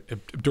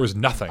 There was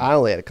nothing. I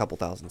only had a couple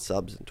thousand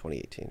subs in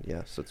 2018.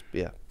 Yeah. So it's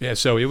Yeah.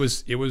 So it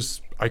was.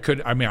 I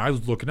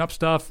was looking up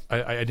stuff.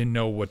 I didn't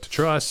know what to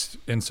trust,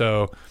 and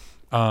so,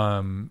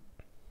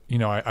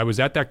 I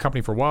was at that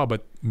company for a while,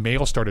 but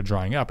mail started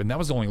drying up, and that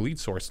was the only lead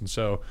source, and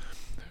so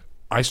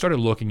I started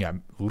looking at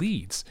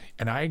leads,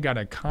 and I got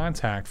a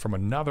contact from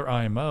another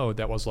IMO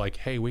that was like,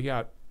 "Hey, we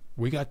got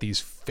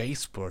these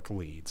Facebook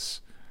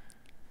leads."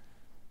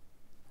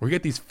 We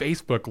get these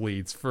Facebook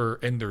leads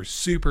and they're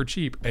super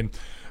cheap, and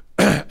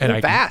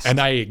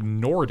I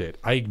ignored it.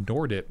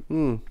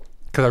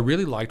 Because I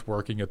really liked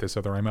working at this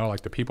other IMO,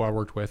 like the people I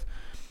worked with.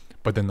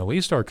 But then the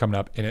leads started coming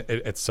up, and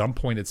at some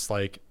point, it's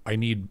like I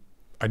need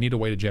a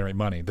way to generate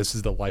money. This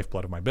is the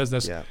lifeblood of my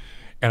business. Yeah.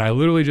 And I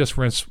literally just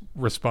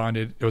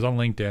responded. It was on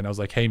LinkedIn. I was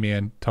like, "Hey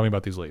man, tell me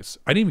about these leads."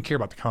 I didn't even care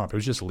about the comp. It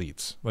was just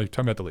leads. Like,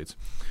 tell me about the leads.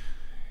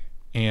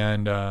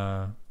 And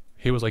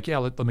he was like, "Yeah,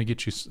 let me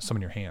get you some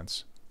in your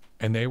hands."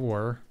 And they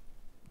were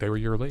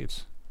your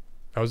leads.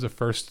 That was the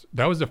first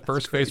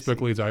Facebook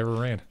leads I ever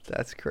ran.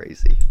 That's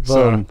crazy.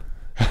 Boom.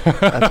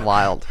 That's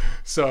wild.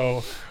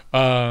 So,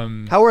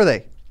 how were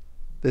they?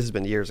 This has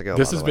been years ago.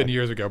 This has been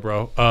years ago,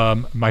 bro.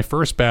 My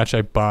first batch,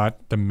 I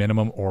bought the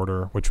minimum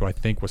order, which I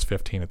think was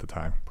 $15 at the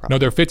time. Probably. No,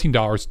 they're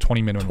 $15,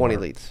 20 minimum 20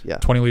 order. leads, yeah.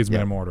 20 leads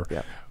minimum order.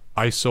 Yeah.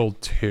 I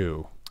sold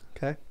 2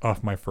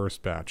 off my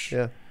first batch.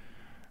 Yeah.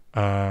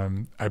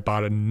 I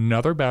bought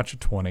another batch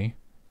of 20.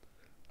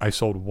 I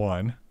sold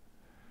 1.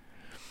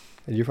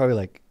 And you're probably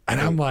like... And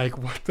I'm like,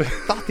 what the...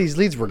 thought these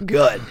leads were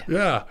good.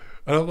 Yeah.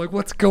 And I'm like,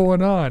 what's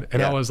going on?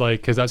 And I was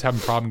like, because I was having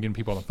a problem getting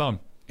people on the phone.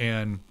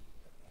 And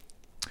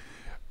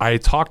I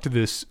talked to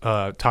this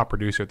top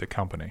producer at the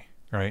company,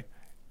 right?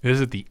 This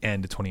is at the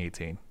end of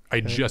 2018.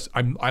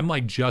 I'm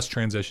like just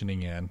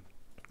transitioning in,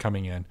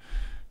 coming in,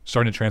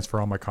 starting to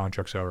transfer all my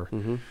contracts over.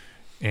 Mm-hmm.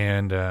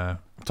 And I'm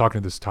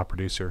talking to this top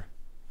producer,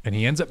 and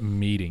he ends up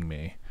meeting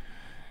me.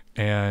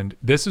 And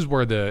this is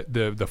where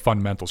the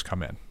fundamentals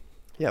come in.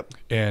 Yep.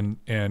 And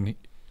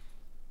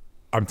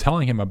I'm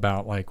telling him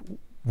about like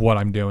what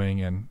I'm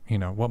doing and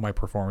what my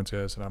performance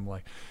is, and I'm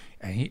like,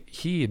 and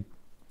he had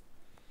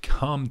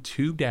come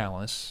to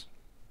Dallas.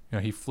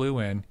 He flew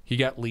in. He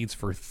got leads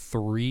for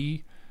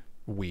 3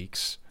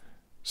 weeks,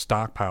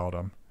 stockpiled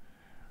them,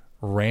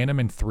 ran them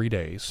in 3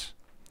 days,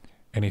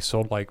 and he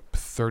sold like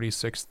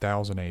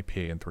 36,000 AP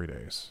in 3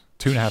 days,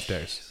 2.5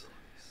 days.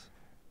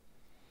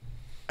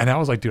 And I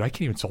was like, dude, I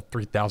can't even sell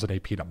 3,000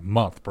 AP in a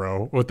month,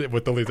 bro. With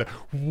the leads,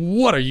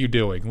 what are you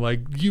doing?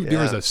 Like,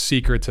 there's a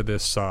secret to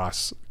this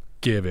sauce.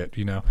 Give it,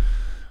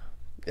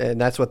 And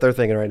that's what they're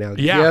thinking right now.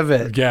 Yeah, give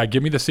it. Yeah,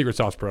 give me the secret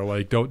sauce, bro.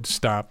 Like, don't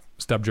stop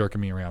jerking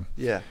me around.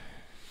 Yeah.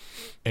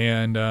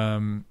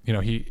 And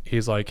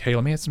he's like, hey,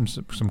 let me ask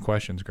some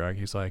questions, Greg.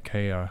 He's like,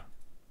 hey,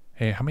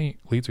 how many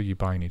leads are you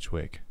buying each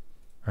week,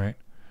 right?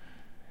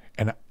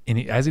 And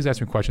as he's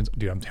asking me questions,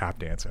 dude, I'm tap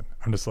dancing.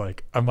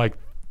 I'm like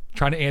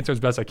trying to answer as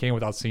best I can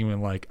without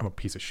seeming like I'm a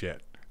piece of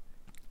shit.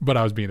 But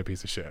I was being a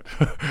piece of shit.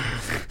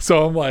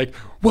 So I'm like,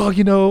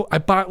 well, I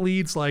bought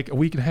leads like a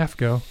week and a half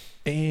ago,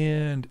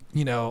 and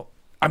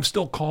I'm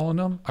still calling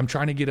them. I'm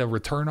trying to get a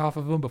return off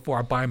of them before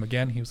I buy them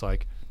again. He was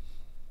like,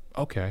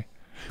 okay,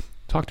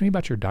 talk to me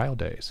about your dial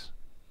days.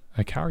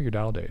 Like, how are your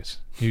dial days?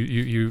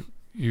 You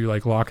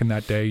like locking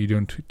that day? You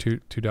doing two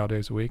dial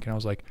days a week? And I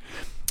was like,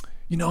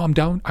 I'm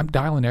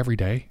dialing every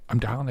day. I'm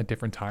dialing at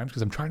different times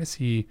because I'm trying to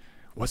see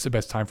what's the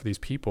best time for these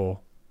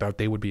people that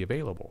they would be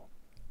available.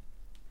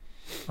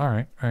 All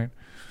right.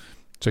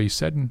 So you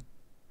setting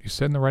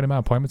the right amount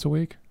of appointments a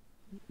week?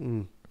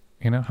 How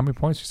many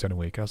points you set a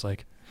week? I was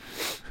like,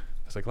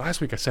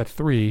 last week I set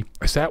 3.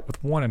 I sat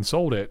with 1 and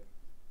sold it,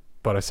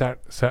 but I sat.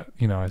 I set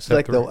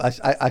like 3.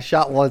 I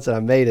shot once and I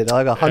made it.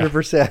 I'm like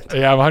 100%.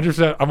 Yeah, I'm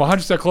 100%. I'm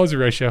 100% closing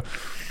ratio.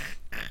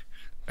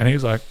 And he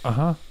was like,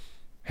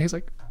 He's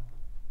like,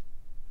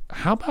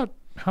 how about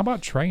how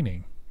about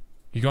training?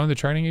 You going to the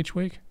training each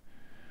week?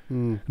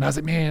 And I was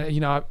like,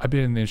 man, I've been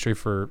in the industry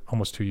for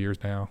almost 2 years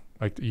now,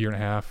 like a year and a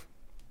half.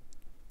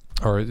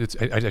 Or I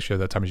actually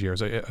that time of year.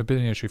 I've been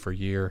in the industry for a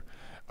year.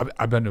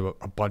 I've been to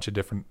a bunch of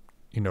different,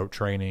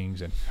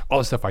 trainings and all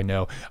the stuff I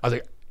know. I was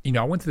like,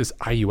 I went to this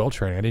IUL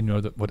training. I didn't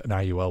know what an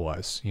IUL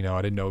was. I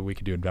didn't know we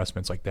could do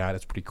investments like that.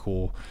 It's pretty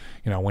cool.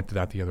 I went to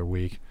that the other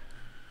week.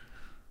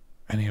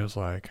 And he was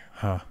like,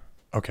 huh,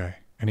 okay.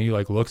 And he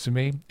like looks at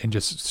me and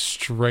just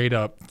straight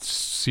up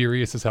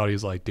serious as hell.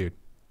 He's like, dude,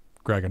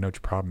 Greg, I know what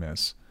your problem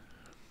is.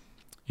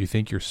 You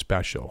think you're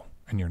special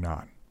and you're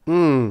not.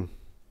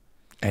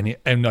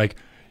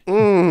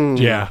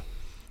 Yeah.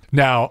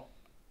 Now,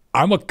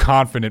 I'm a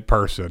confident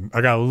person.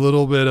 I got a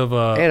little bit of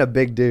and a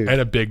big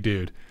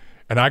dude.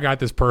 And I got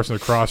this person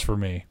across from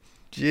me.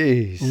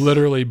 Jeez.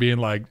 Literally being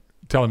like,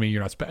 telling me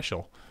you're not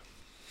special.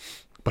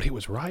 But he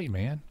was right,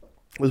 man.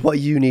 It was what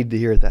you needed to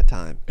hear at that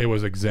time. It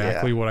was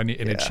exactly what I need,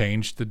 and it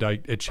changed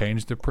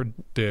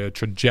the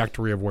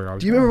trajectory of where I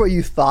was. Do you remember what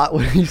you thought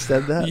when you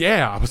said that?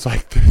 Yeah, I was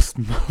like, this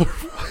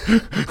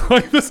motherfucker,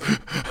 like this.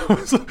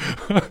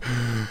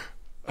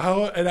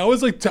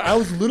 I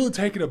was literally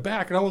taken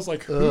aback, and I was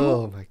like,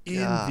 who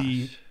in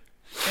the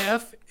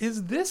F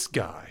is this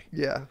guy?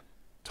 Yeah,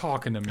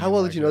 talking to me. How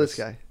well did you know this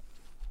guy?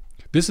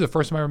 This is the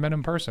first time I ever met him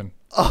in person.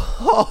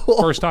 Oh,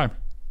 first time.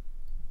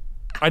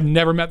 I'd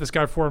never met this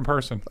guy before in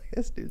person. Like,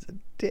 this dude's a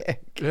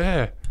dick.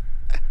 Yeah.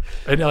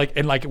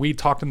 And we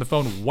talked on the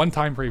phone one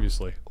time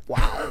previously.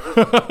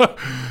 Wow.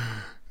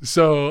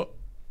 So,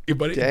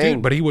 but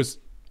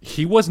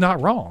he was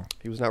not wrong.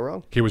 He was not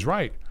wrong. He was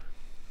right.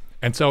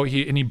 And so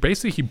he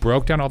basically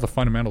broke down all the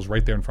fundamentals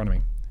right there in front of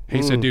me.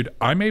 He said, dude,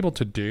 I'm able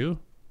to do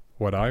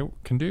what I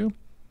can do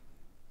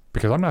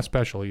because I'm not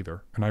special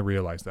either. And I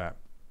realize that.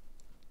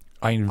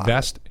 I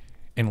invest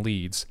in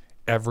leads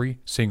every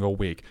single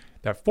week.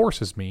 That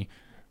forces me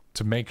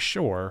to make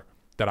sure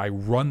that I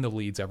run the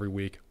leads every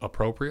week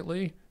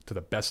appropriately to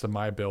the best of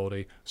my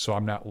ability so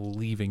I'm not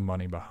leaving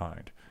money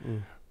behind.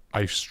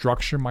 I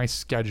structure my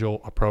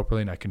schedule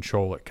appropriately and I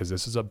control it because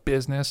this is a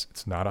business.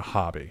 It's not a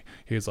hobby.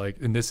 He's like,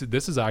 and this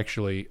is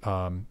actually,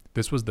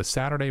 this was the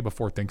Saturday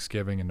before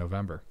Thanksgiving in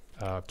November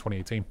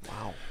 2018.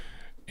 Wow.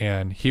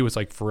 And he was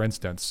like, for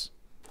instance,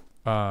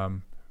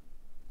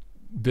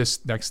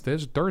 this next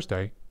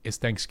Thursday is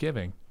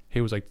Thanksgiving.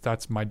 He was like,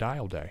 that's my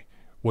dial day.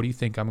 What do you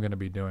think I'm going to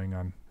be doing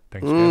on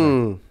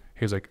Thanksgiving?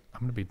 He was like, I'm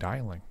going to be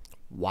dialing.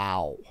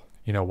 Wow.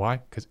 You know why?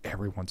 Because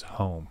everyone's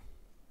home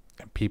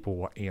and people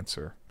will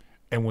answer.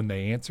 And when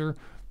they answer,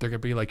 they're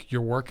going to be like,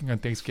 you're working on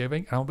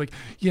Thanksgiving? And I'm like,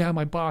 yeah,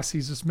 my boss,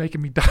 he's just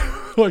making me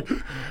dial. Like,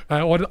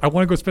 I want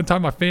to go spend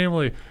time with my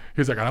family.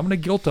 He's like, I'm going to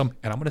guilt them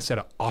and I'm going to set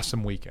an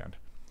awesome weekend.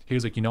 He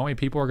was like, you know how many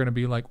people are going to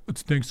be like,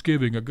 it's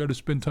Thanksgiving. I got to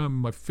spend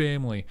time with my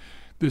family.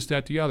 This,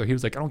 that, the other. He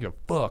was like, I don't give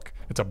a fuck.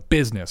 It's a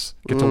business.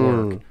 Get to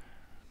work.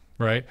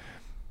 Right?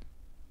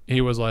 He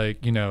was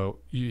like,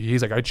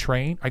 he's like, I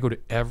go to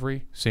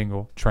every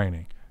single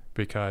training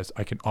because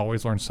I can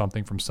always learn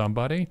something from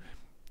somebody.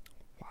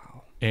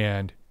 Wow.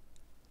 And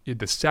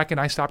the second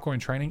I stop going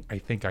to training, I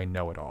think I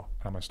know it all.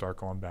 I'm going to start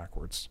going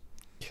backwards.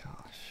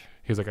 Gosh.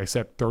 He's like, I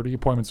set 30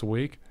 appointments a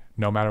week.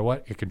 No matter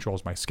what, it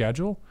controls my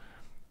schedule.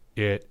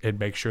 It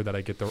makes sure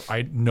that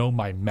I know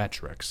my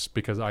metrics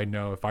because I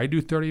know if I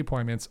do 30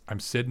 appointments, I'm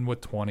sitting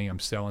with 20, I'm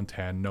selling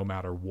 10, no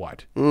matter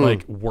what.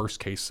 Like worst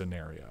case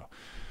scenario.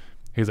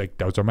 He's like,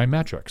 those are my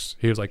metrics.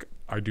 He was like,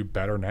 I do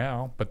better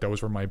now, but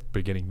those were my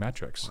beginning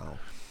metrics. Wow.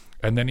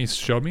 And then he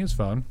showed me his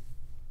phone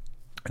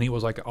and he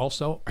was like,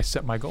 also, I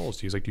set my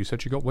goals. He's like, do you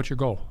set your goal? What's your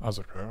goal? I was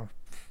like, I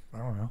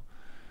don't know.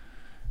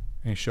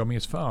 And he showed me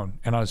his phone.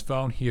 And on his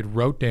phone, he had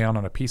wrote down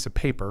on a piece of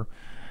paper,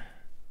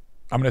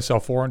 I'm going to sell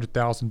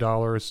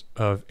 $400,000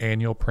 of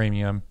annual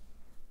premium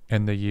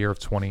in the year of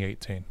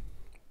 2018.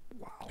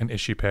 Wow. And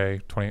issue pay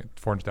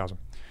 $400,000.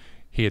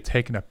 He had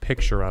taken a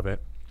picture of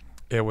it.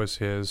 It was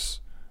his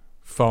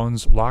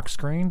phone's lock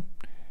screen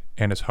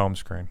and his home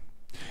screen.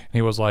 And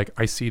he was like,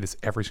 I see this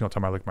every single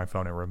time I look at my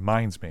phone. It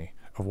reminds me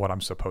of what I'm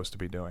supposed to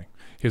be doing.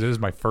 He said, this is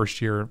my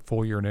first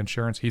full year in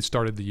insurance. He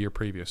started the year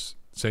previous.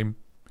 It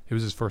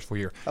was his first full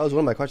year. That was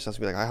one of my questions. I was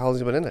going to be like, how long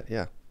has he been in it?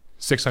 Yeah.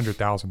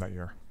 600,000 that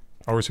year.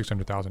 Over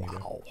 600,000 a year.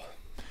 Wow.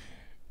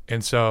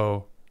 And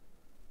so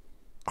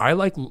I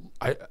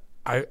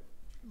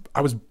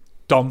was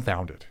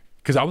dumbfounded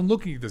because I was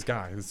looking at this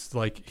guy. It's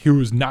like he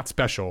was not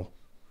special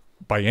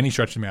by any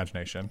stretch of the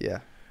imagination.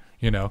 Yeah.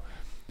 And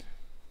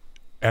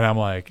I'm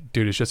like,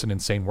 dude, it's just an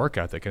insane work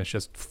ethic and it's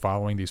just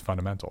following these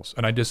fundamentals.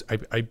 And I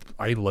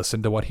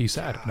listened to what he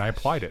said and I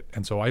applied it.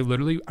 And so I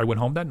went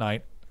home that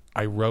night.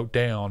 I wrote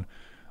down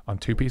on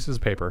 2 pieces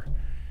of paper,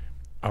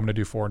 I'm going to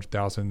do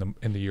 400,000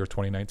 in the year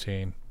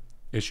 2019.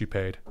 Issue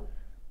paid.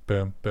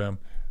 Boom, boom.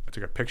 I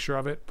took a picture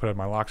of it, put it on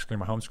my lock screen,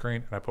 my home screen,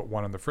 and I put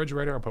one on the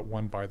refrigerator. I put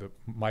one by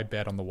my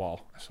bed on the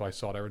wall. So I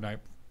saw it every night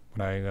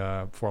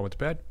before I went to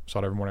bed. Saw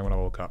it every morning when I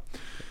woke up.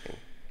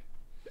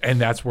 And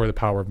that's where the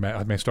power of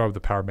I may start with the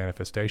power of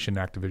manifestation,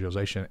 active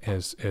visualization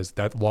is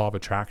that law of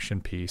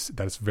attraction piece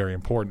that is very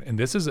important. And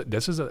this is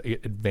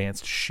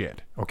advanced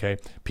shit. Okay,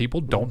 people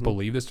don't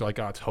believe this. They're like,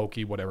 oh, it's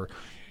hokey, whatever.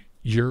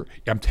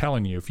 I'm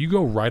telling you, if you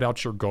go write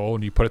out your goal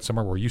and you put it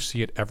somewhere where you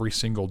see it every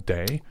single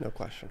day,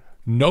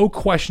 no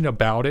question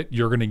about it,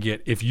 you're gonna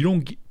get. If you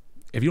don't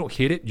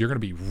hit it, you're gonna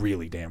be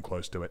really damn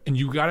close to it, and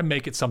you got to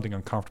make it something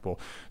uncomfortable.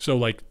 So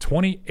like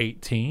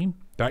 2018,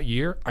 that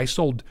year, I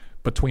sold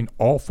between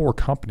all 4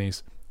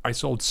 companies. I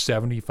sold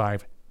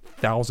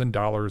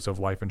 $75,000 of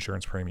life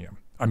insurance premium.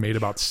 I made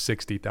about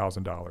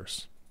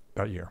 $60,000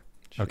 that year.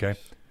 Jeez. Okay.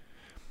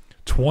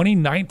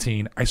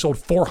 2019, I sold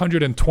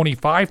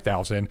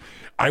 $425,000.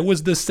 I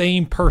was the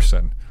same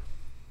person.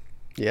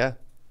 Yeah.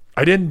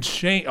 I didn't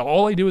change.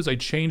 All I do is I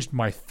changed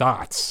my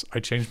thoughts. I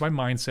changed my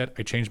mindset.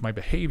 I changed my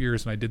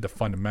behaviors, and I did the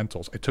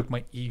fundamentals. I took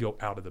my ego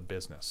out of the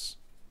business.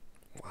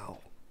 Wow.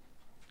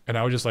 And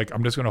I was just like,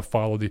 I'm just going to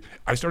follow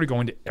I started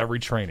going to every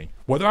training,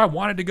 whether I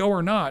wanted to go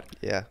or not.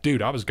 Yeah.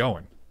 Dude, I was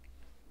going.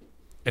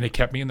 And it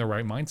kept me in the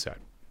right mindset.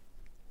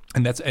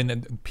 And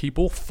then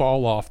people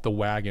fall off the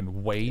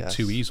wagon way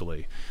too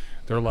easily.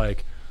 They're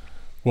like,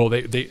 well,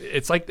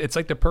 it's like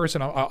the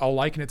person, I'll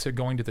liken it to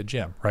going to the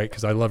gym, right?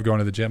 Because I love going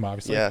to the gym,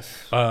 obviously. Yes.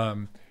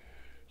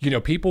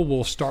 People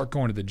will start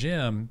going to the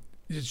gym.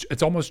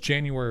 It's almost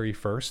January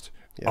 1st.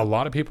 Yeah. A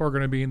lot of people are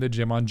going to be in the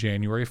gym on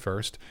January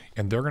 1st,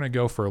 and they're going to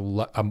go for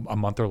a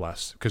month or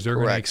less because they're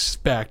going to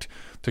expect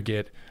to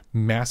get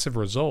massive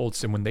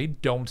results. And when they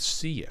don't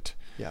see it,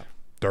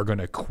 they're going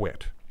to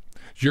quit.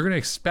 You're going to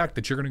expect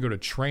that you're going to go to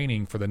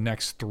training for the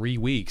next 3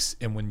 weeks.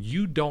 And when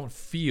you don't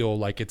feel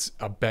like it's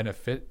a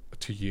benefit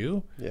to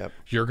you,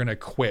 you're going to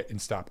quit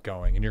and stop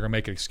going. And you're going to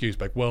make an excuse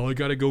like, well, I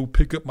got to go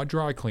pick up my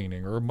dry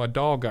cleaning, or my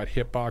dog got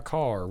hit by a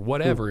car, or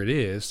whatever it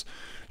is.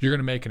 You're going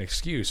to make an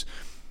excuse.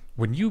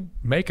 When you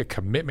make a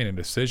commitment and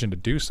decision to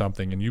do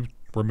something and you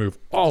remove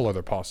all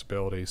other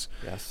possibilities,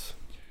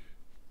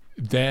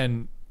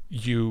 then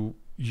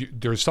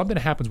there's something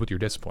that happens with your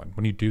discipline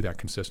when you do that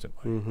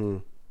consistently. Mm-hmm.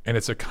 And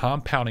it's a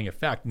compounding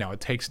effect. Now, it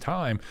takes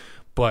time,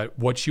 but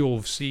what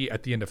you'll see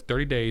at the end of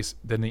 30 days,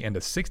 then the end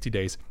of 60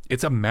 days,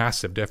 it's a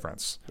massive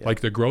difference. Yeah.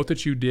 Like the growth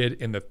that you did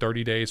in the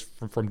 30 days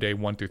from day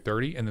 1 through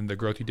 30, and then the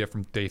growth you did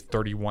from day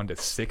 31 to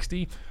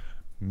 60,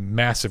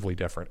 massively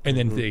different. And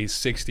then days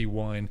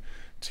 61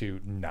 to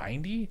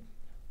 90,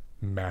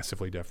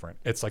 massively different.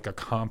 It's like a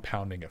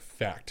compounding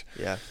effect.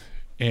 Yeah.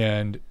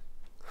 And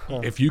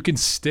if you can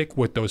stick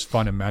with those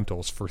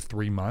fundamentals for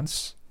 3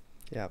 months,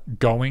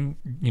 going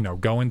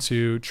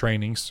to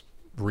trainings,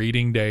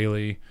 reading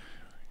daily,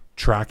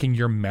 tracking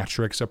your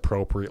metrics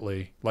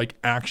appropriately, like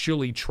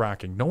actually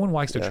tracking. No one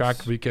likes to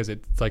track because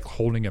it's like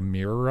holding a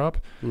mirror up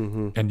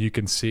and you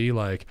can see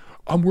like,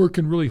 I'm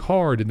working really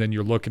hard. And then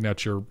you're looking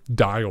at your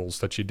dials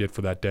that you did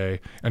for that day.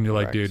 And you're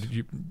like,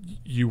 dude,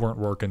 you weren't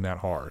working that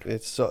hard.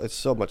 It's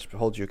so much,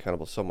 holds you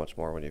accountable so much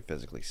more when you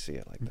physically see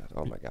it like that.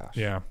 Oh my gosh.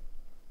 Yeah.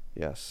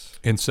 Yes.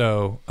 And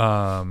so,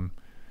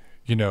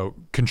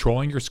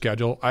 controlling your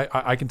schedule,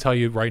 I can tell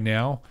you right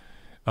now,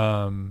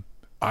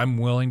 I'm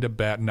willing to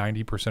bet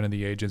 90% of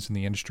the agents in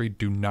the industry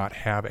do not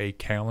have a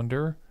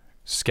calendar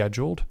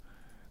scheduled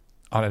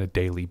on a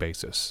daily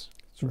basis.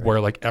 Right.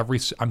 Where like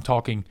I'm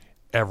talking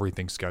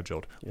everything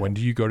scheduled. Yeah. When do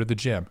you go to the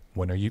gym?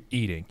 When are you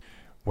eating?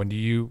 When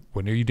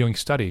are you doing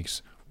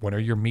studies? When are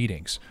your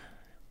meetings?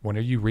 When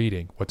are you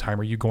reading? What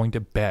time are you going to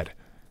bed?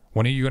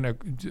 When are you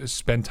going to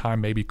spend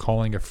time maybe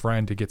calling a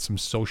friend to get some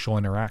social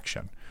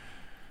interaction?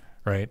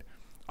 Right?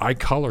 I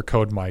color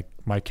code my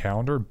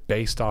calendar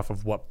based off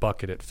of what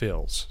bucket it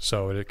fills.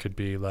 So it could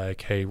be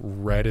like, hey,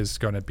 red is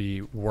going to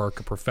be work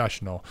or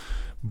professional.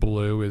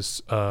 Blue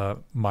is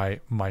my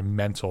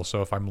mental.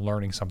 So if I'm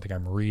learning something,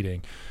 I'm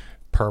reading.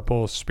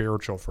 Purple is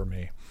spiritual for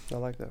me. I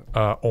like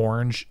that.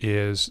 Orange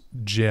is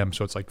gym.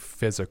 So it's like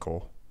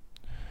physical.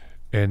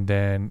 And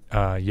then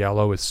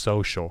yellow is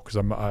social because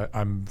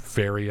I'm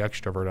very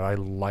extroverted. I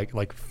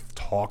like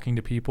talking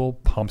to people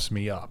pumps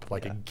me up.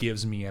 Like it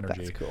gives me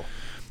energy. That's cool.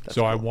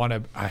 So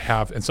cool. I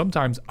have, and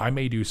sometimes I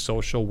may do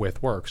social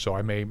with work.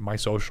 So my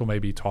social may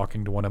be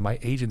talking to one of my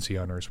agency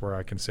owners where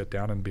I can sit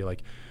down and be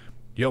like,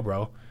 yo,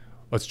 bro,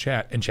 let's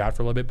chat for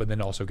a little bit, but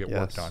then also get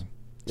work done.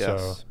 Yes.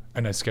 So,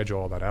 and I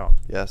schedule all that out.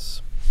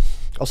 Yes.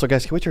 Also,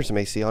 guys, can we turn some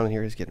AC on in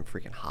here? It's getting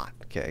freaking hot.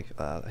 Okay.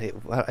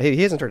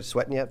 He hasn't started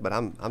sweating yet, but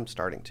I'm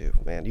starting to,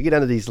 man. You get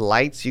under these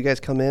lights, you guys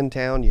come in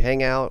town, you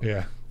hang out.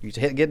 Yeah. You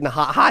get in the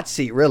hot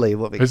seat, really.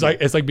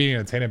 It's like being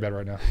in a tanning bed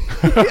right now.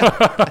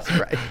 Yeah, that's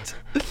right.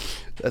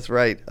 That's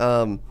right.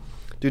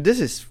 Dude, this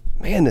is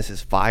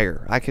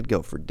fire. I could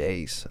go for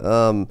days.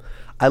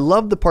 I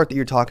love the part that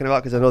you're talking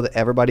about because I know that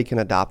everybody can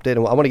adopt it.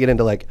 And I want to get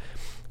into like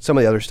some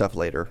of the other stuff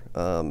later,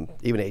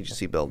 even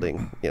agency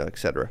building, et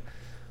cetera.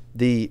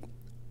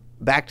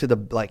 Back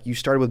to you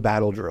started with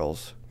battle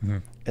drills. Mm-hmm.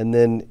 And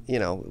then,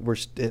 we're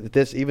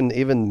this even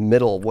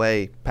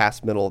way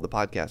past middle of the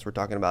podcast, we're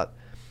talking about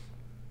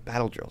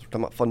battle drills. We're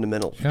talking about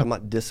fundamentals. We're talking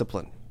about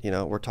discipline.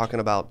 We're talking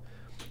about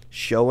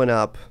showing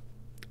up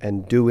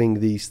and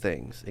doing these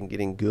things and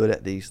getting good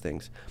at these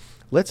things.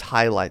 Let's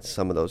highlight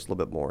some of those a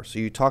little bit more. So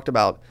you talked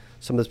about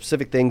some of the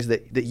specific things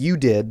that you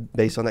did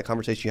based on that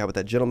conversation you had with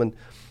that gentleman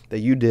that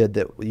you did,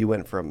 that you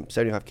went from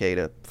 75K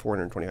to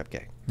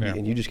 425K. Yeah.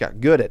 And you just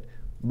got good at,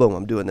 boom,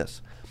 I'm doing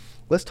this.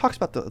 Let's talk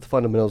about the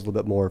fundamentals a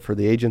little bit more for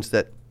the agents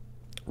that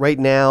right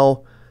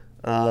now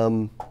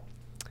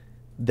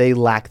they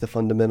lack the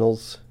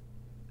fundamentals.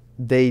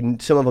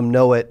 Some of them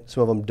know it,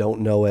 some of them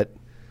don't know it.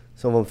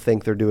 Some of them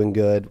think they're doing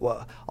good.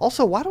 Well,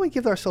 also, why do we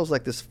give ourselves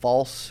like this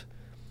false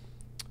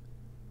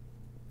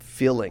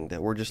feeling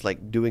that we're just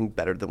like doing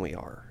better than we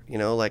are? You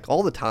know, like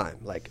all the time.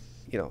 Like,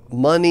 you know,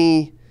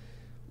 money,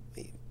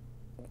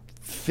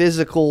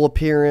 physical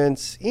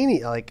appearance,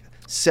 any like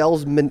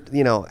salesman,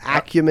 you know,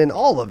 acumen,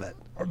 all of it.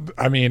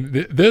 I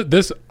mean,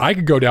 this I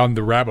could go down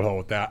the rabbit hole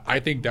with that. I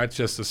think that's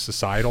just a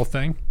societal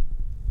thing.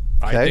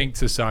 Okay. I think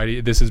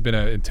this has been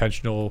an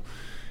intentional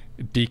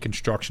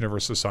deconstruction of our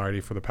society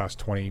for the past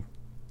 20,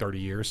 30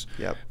 years.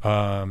 Yep.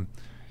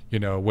 You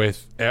know,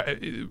 with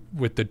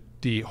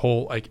the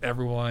whole, like,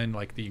 everyone,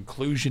 like the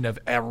inclusion of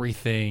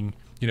everything,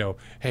 you know,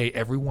 hey,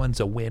 everyone's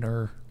a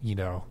winner, you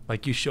know,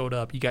 like you showed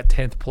up, you got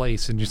 10th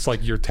place and just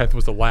like your 10th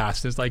was the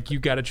last. It's like, you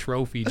got a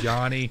trophy,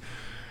 Johnny.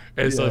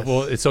 It's like,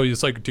 well, so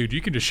it's like, dude,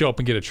 you can just show up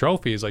and get a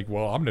trophy. It's like,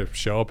 well, I'm going to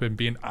show up and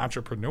be an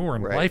entrepreneur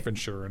in life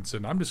insurance,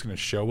 and I'm just going to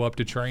show up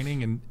to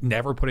training and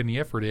never put any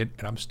effort in,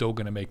 and I'm still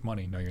going to make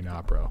money. No, you're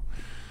not, bro.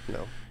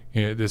 No.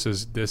 Yeah, this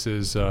is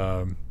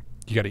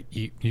you got to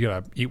eat. You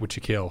got to eat what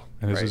you kill,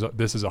 and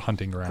this is a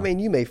hunting ground. I mean,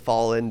 you may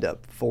fall into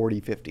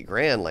 40, 50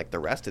 grand like the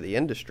rest of the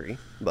industry,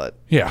 but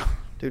yeah,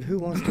 dude,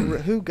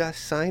 who got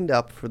signed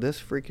up for this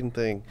freaking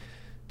thing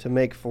to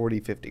make 40,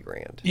 50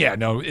 grand? Yeah,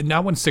 no,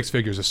 not when 6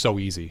 figures is so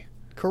easy.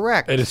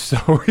 Correct. It is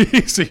so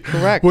easy.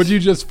 Correct. Would you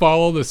just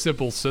follow the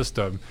simple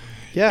system?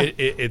 Yeah.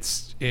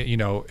 It's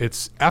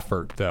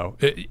effort, though.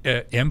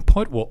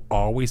 Input will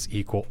always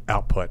equal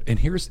output. And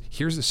here's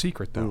the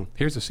secret, though.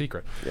 Here's the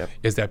secret. Yep.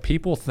 Is that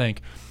people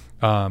think,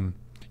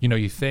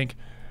 you think,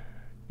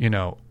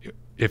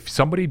 if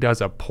somebody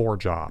does a poor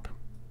job,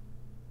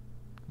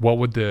 what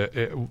would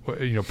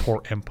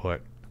poor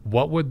input,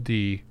 what would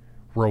the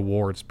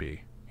rewards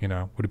be?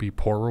 Would it be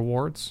poor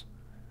rewards?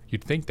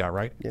 You'd think that,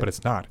 right? Yeah. But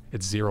it's not.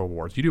 It's 0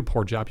 rewards. You do a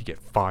poor job, you get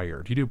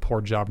fired. You do a poor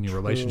job in your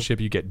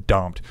relationship, you get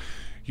dumped.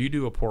 You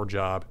do a poor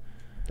job.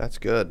 That's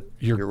good.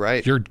 You're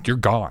right. You're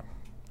gone,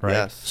 right?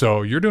 Yes.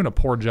 So you're doing a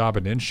poor job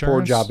in insurance.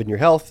 Poor job in your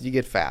health, you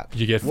get fat.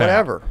 You get fat.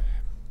 Whatever.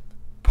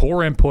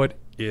 Poor input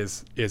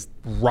is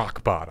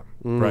rock bottom,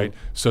 right?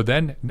 So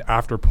then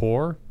after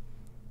poor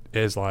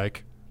is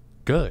like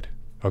good,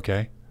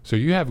 okay? So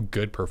you have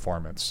good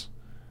performance.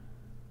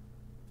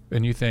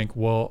 And you think,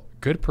 well,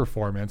 good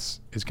performance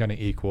is going to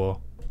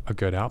equal a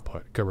good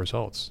output, good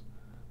results.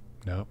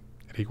 No,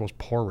 it equals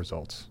poor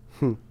results.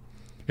 It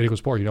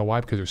equals poor. You know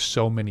why? Because there's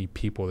so many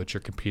people that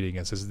you're competing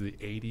against. This is the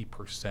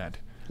 80%.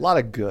 A lot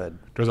of good.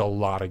 There's a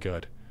lot of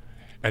good.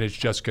 And it's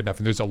just good enough.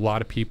 And there's a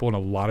lot of people in a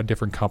lot of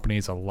different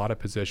companies, a lot of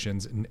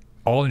positions, and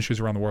all industries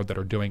around the world that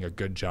are doing a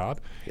good job.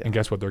 Yeah. And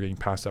guess what? They're getting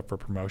passed up for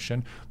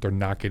promotion. They're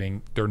not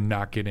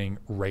getting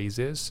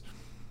raises.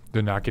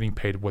 They're not getting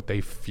paid what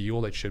they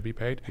feel they should be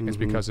paid. It's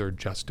because they're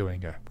just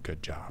doing a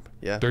good job.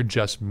 Yeah. They're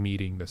just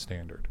meeting the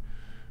standard.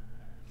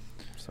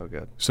 So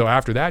good. So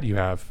after that, you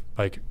have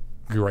like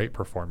great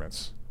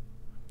performance.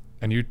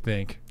 And you'd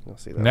think,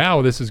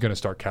 now this is going to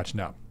start catching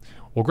up.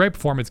 Well, great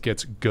performance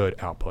gets good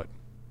output.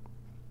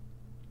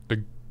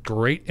 The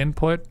great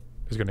input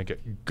is going to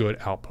get good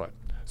output.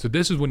 So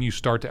this is when you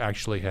start to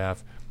actually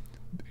have,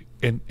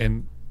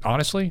 and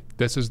honestly,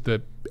 this is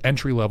the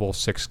entry level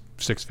six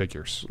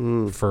figures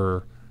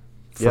for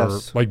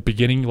yes. Like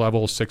beginning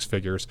level 6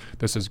 figures.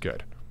 This is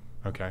good.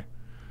 Okay.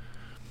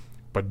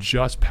 But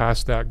just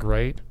past that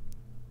great,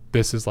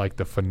 this is like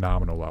the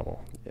phenomenal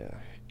level. Yeah.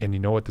 And you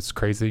know what this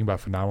crazy thing about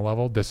phenomenal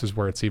level? This is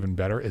where it's even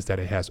better, is that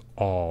it has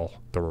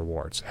all the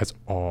rewards, has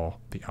all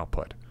the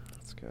output.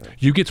 That's good.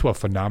 You get to a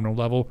phenomenal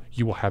level,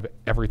 you will have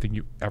everything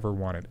you ever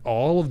wanted.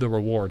 All of the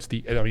rewards,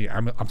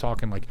 I'm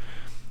talking like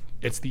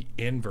it's the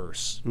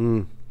inverse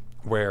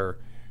where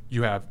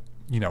you have,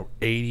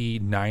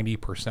 80,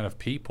 90% of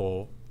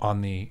people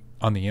on the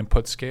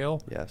input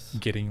scale yes.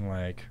 getting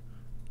like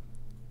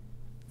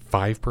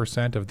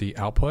 5% of the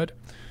output.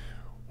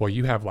 Well,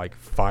 you have like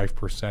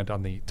 5%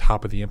 on the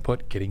top of the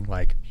input getting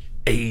like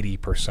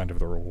 80% of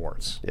the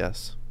rewards.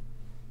 Yes.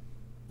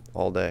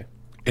 All day.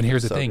 And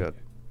here's the so thing. Good.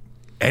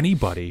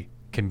 Anybody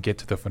can get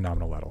to the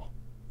phenomenal level.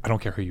 I don't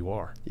care who you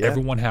are. Yeah.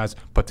 Everyone has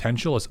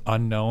potential is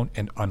unknown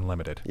and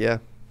unlimited. Yeah.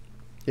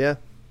 Yeah.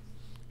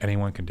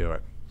 Anyone can do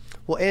it.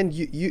 Well, and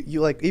you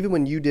like, even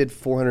when you did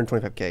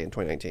 425K in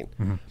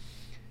 2019,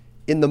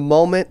 in the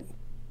moment,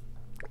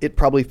 it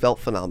probably felt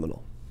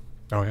phenomenal.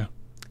 Oh, yeah.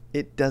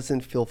 It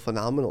doesn't feel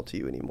phenomenal to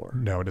you anymore.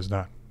 No, it is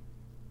not.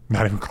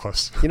 Not even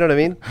close. You know what I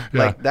mean?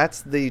 Yeah. Like,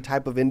 that's the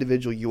type of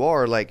individual you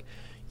are. Like,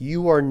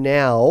 you are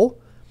now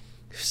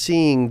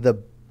seeing the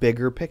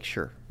bigger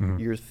picture.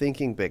 You're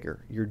thinking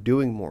bigger. You're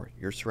doing more.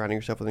 You're surrounding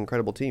yourself with an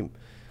incredible team.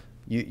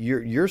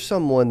 You're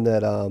someone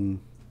that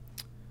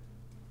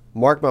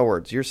Mark my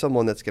words. You're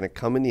someone that's going to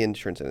come in the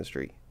insurance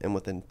industry, and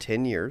within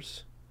 10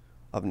 years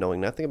of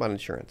knowing nothing about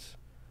insurance,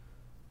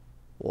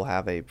 we'll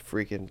have a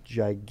freaking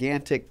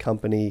gigantic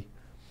company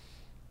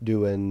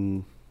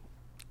doing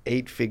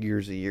 8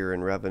 figures a year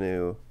in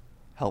revenue,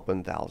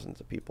 helping thousands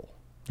of people.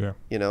 Yeah.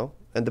 You know?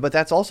 But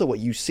that's also what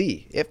you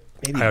see. If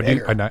maybe I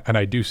bigger.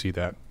 I do see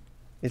that.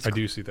 It's I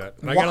do see that.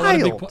 And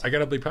wild. I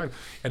got a big practice.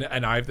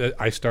 And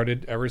I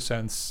started ever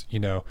since, you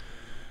know,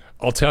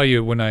 I'll tell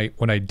you when I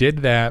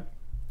did that,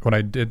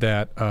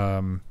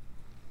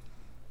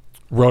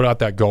 wrote out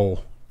that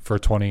goal for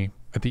 20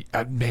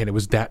 man, it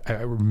was that, I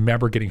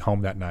remember getting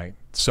home that night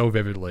so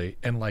vividly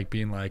and like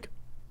being like,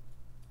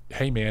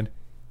 hey man,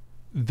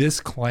 this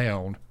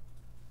clown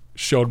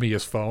showed me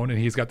his phone and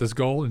he's got this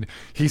goal and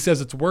he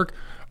says it's work.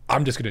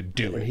 I'm just going to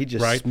do it. He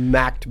just right?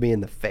 smacked me in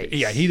the face.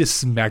 Yeah, he just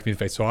smacked me in the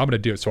face. So I'm going to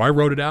do it. So I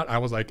wrote it out. I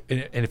was like,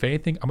 and if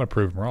anything, I'm going to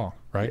prove him wrong,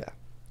 right? Yeah.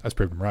 Let's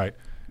prove him right.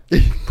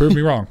 Prove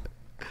me wrong.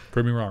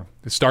 Prove me wrong.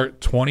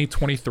 Start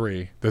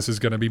 2023. This is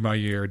going to be my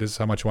year. This is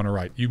how much I want to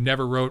write. You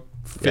never wrote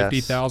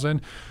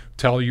 50,000.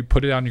 Tell you,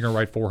 put it on, you're going to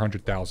write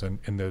 400,000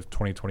 in the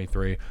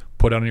 2023.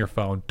 Put it on your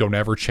phone. Don't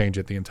ever change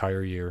it the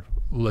entire year.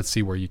 Let's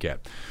see where you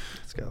get.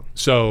 Let's go.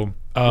 So,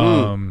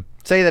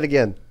 say that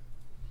again.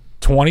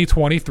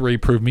 2023,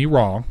 prove me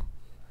wrong.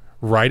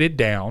 Write it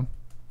down.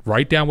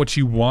 Write down what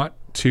you want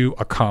to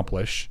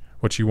accomplish,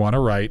 what you want to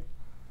write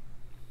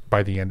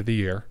by the end of the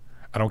year.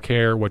 I don't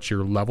care what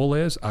your level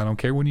is. I don't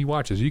care when you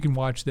watch this. You can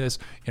watch this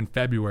in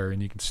February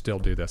and you can still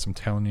do this. I'm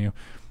telling you,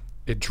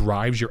 it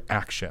drives your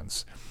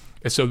actions.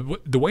 And so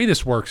the way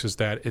this works is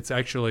that it's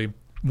actually,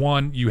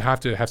 one, you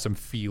have to have some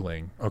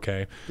feeling,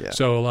 okay? Yeah.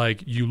 So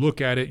like you look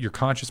at it, your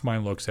conscious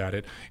mind looks at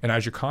it, and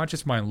as your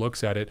conscious mind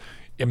looks at it,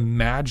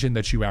 imagine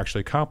that you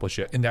actually accomplish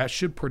it. And that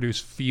should produce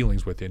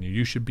feelings within you.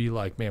 You should be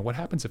like, man, what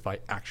happens if I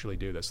actually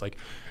do this? Like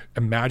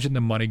imagine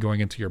the money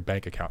going into your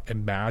bank account.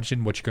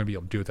 Imagine what you're going to be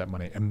able to do with that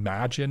money.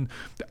 Imagine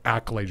the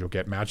accolades you'll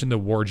get. Imagine the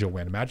awards you'll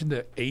win. Imagine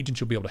the agents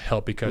you'll be able to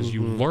help because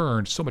you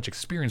learned so much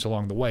experience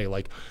along the way.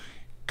 Like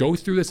go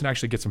through this and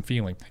actually get some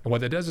feeling. And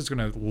what that does is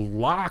going to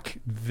lock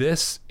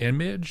these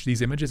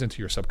images into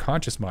your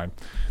subconscious mind.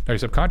 Now, your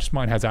subconscious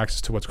mind has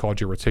access to what's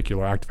called your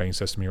reticular activating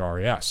system, your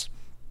RAS.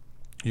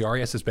 Your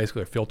RAS is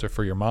basically a filter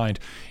for your mind.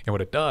 And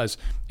what it does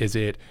is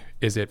it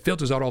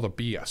filters out all the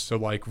BS. So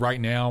like right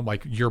now,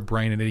 like your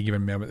brain at any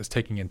given moment is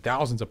taking in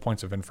thousands of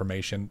points of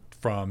information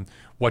from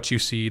what you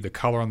see, the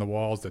color on the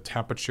walls, the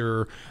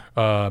temperature,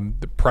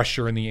 the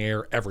pressure in the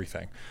air,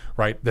 everything,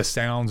 right? The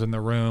sounds in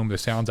the room, the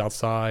sounds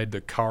outside,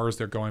 the cars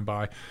they're going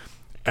by.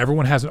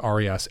 Everyone has an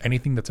RAS,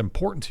 anything that's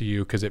important to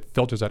you, because it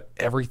filters out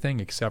everything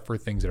except for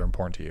things that are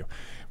important to you.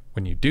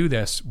 When you do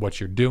this,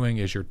 what you're doing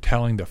is you're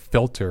telling the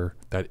filter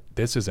that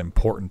this is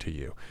important to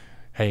you.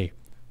 Hey,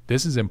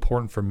 this is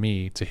important for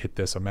me to hit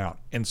this amount.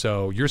 And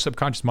so your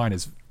subconscious mind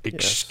is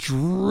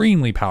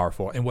extremely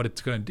powerful. And what it's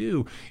going to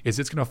do is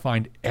it's going to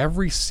find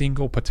every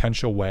single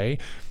potential way,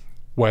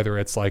 whether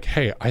it's like,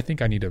 hey, I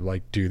think I need to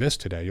like do this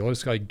today. You'll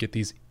just like get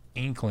these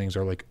inklings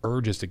or like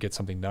urges to get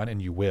something done,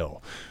 and you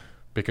will,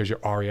 because your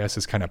RAS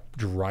is kind of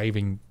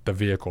driving the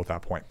vehicle at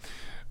that point.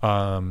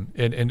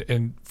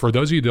 And for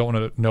those of you who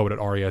don't know what an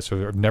RAS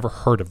or have never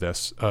heard of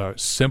this,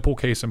 simple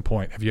case in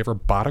point, have you ever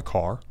bought a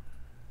car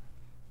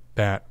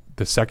that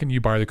the second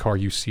you buy the car,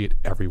 you see it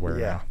everywhere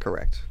now?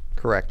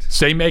 Correct.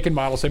 Same make and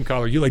model, same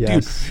color. You're like,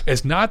 dude,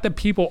 it's not that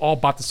people all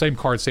bought the same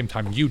car at the same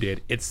time you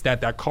did. It's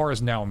that car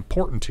is now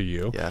important to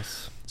you.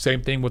 Yes.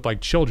 Same thing with like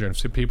children.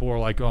 So people are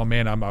like, oh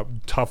man, I'm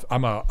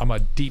a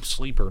deep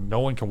sleeper. No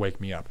one can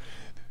wake me up.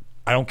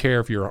 I don't care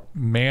if you're a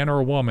man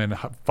or a woman,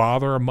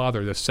 father or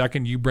mother, the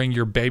second you bring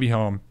your baby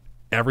home,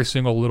 every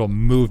single little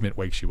movement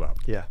wakes you up.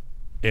 Yeah.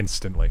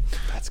 Instantly.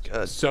 That's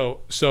good.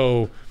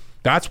 So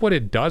that's what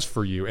it does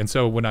for you. And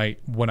so when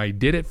I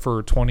did it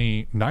for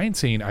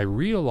 2019, I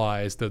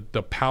realized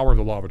the power of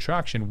the law of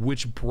attraction,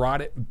 which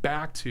brought it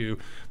back to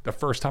the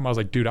first time I was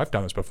like, dude, I've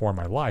done this before in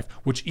my life,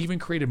 which even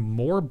created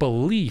more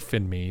belief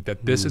in me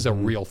that this is a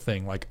real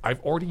thing. Like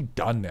I've already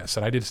done this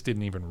and I just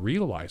didn't even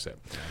realize it.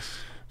 Yes.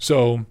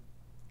 So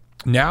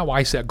now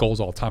I set goals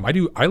all the time.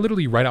 I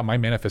literally write out my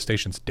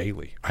manifestations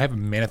daily. I have a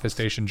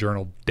manifestation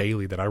journal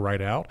daily that I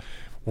write out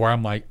where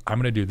I'm like, I'm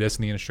going to do this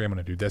in the industry. I'm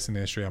going to do this in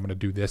the industry. I'm going to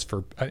do this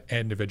for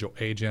individual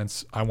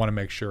agents. I want to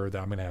make sure that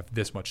I'm going to have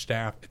this much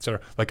staff, et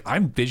cetera. Like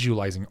I'm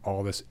visualizing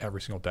all this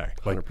every single day.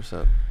 Like,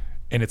 100%.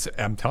 And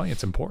I'm telling you,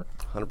 it's important.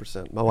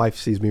 100%. My wife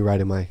sees me write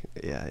in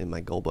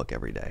my goal book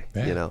every day,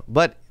 you know,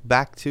 but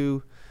back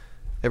to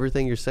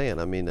everything you're saying.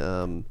 I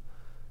mean,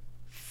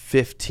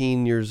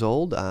 15 years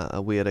old,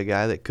 we had a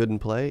guy that couldn't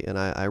play, and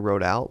I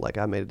wrote out, like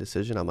I made a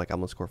decision. I'm like, I'm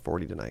going to score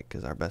 40 tonight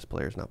because our best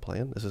player's not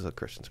playing. This is a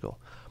Christian school.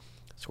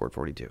 Scored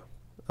 42.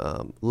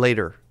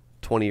 Later,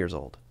 20 years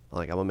old,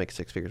 I'm going to make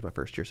 6 figures my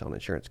first year selling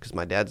insurance because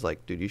my dad's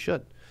like, dude, you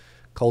should.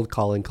 Cold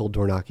calling, cold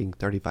door knocking,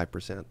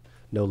 35%.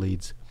 No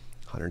leads,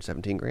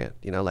 117 grand.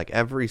 You know, like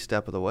every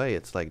step of the way,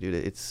 it's like, dude,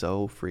 it's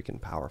so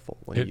freaking powerful.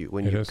 When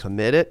you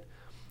commit it,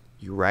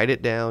 you write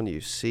it down, you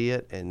see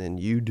it, and then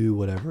you do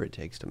whatever it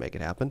takes to make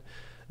it happen.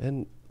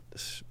 And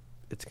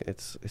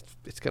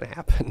it's going to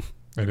happen.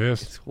 It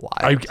is. It's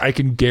wild. I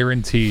can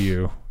guarantee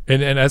you,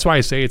 and that's why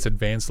I say it's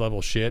advanced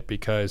level shit,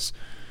 because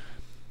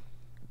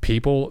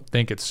people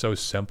think it's so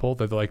simple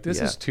that they're like, this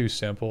is too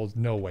simple.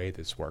 No way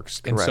this works.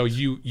 Correct. And so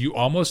you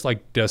almost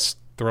like just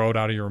throw it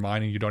out of your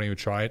mind and you don't even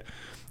try it.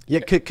 Yeah,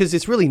 because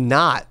it's really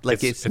not.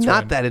 Like, it's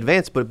not really that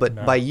advanced, but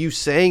no. By you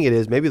saying it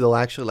is, maybe they'll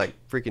actually like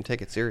freaking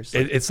take it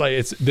seriously.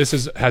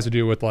 This has to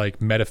do with like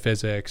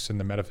metaphysics and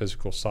the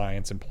metaphysical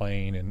science and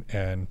plane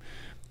and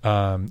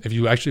if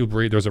you actually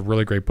read, there's a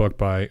really great book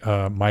by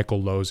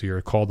Michael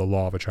Lozier called The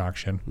Law of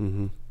Attraction.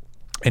 Mm-hmm.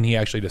 And he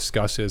actually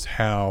discusses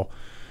how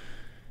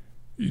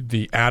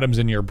the atoms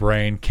in your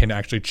brain can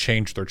actually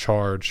change their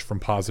charge from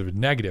positive to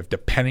negative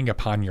depending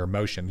upon your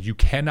emotion. You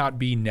cannot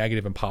be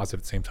negative and positive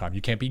at the same time.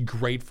 You can't be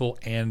grateful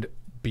and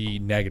be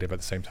negative at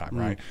the same time,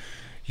 right?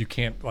 You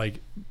can't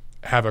like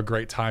have a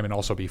great time and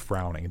also be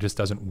frowning. It just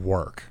doesn't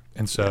work.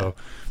 And so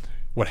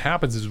what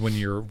happens is when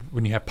you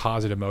have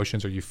positive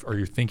emotions or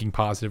you're thinking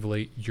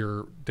positively,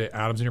 the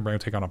atoms in your brain will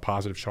take on a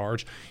positive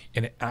charge,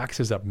 and it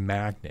acts as a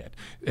magnet,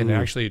 and it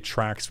actually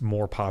attracts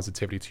more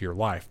positivity to your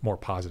life, more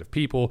positive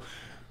people.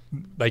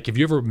 Like, if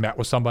you ever met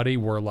with somebody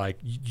where like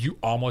you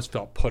almost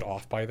felt put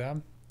off by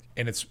them,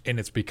 and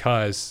it's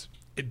because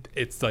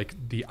it's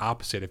like the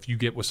opposite. If you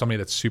get with somebody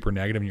that's super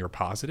negative and you're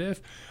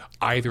positive,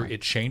 either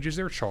it changes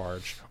their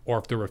charge, or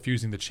if they're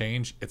refusing to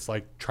change, it's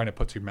like trying to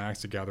put two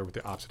magnets together with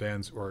the opposite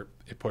ends, or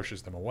it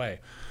pushes them away.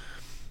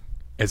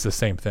 It's the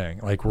same thing.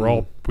 Like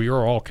we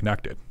are all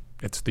connected.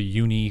 It's the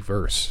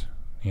universe,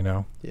 you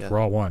know. Yeah. We're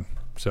all one.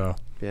 So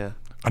yeah.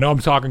 I know I'm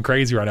talking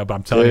crazy right now, but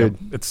I'm telling you,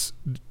 it's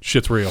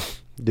shit's real.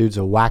 Dude's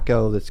a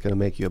wacko that's going to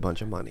make you a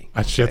bunch of money.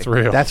 That shit's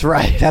real. That's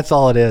right. That's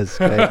all it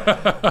is.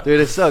 Okay? Dude,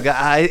 it's so good.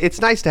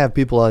 It's nice to have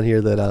people on here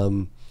that,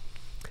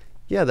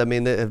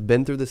 that have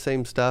been through the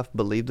same stuff,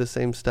 believe the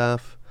same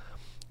stuff,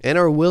 and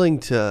are willing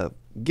to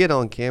get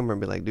on camera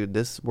and be like, dude,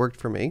 this worked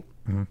for me.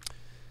 Mm-hmm.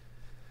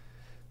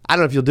 I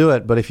don't know if you'll do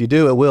it, but if you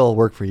do, it will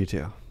work for you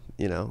too.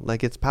 You know,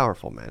 like, it's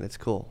powerful, man. It's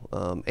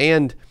cool.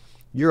 And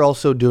you're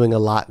also doing a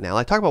lot now.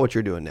 Like, talk about what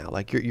you're doing now.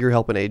 Like, you're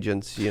helping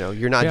agents. You know,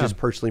 you're not just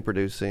personally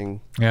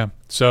producing. Yeah.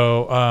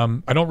 So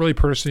I don't really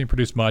personally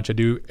produce much. I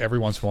do every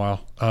once in a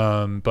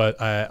while.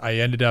 But I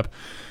ended up,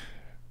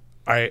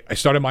 I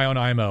started my own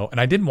IMO,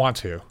 and I didn't want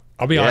to.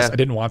 I'll be honest, I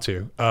didn't want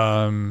to.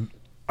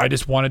 I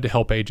just wanted to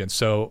help agents.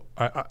 So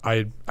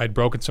I'd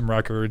broken some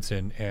records,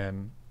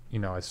 and you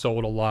know, I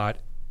sold a lot,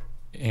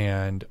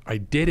 and I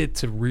did it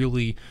to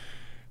really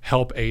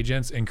help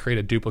agents and create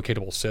a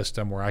duplicatable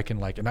system where I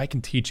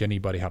can teach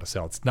anybody how to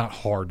sell. It's not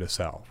hard to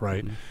sell,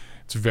 right? Mm-hmm.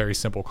 It's very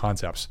simple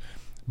concepts.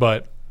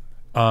 But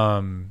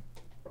I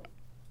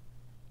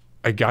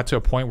got to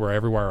a point where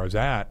everywhere I was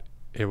at,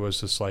 it was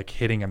just like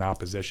hitting an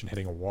opposition,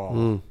 hitting a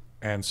wall.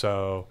 And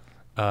so,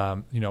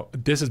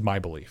 this is my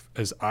belief.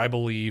 Is I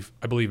believe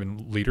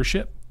in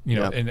leadership,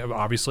 and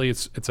obviously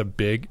it's a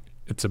big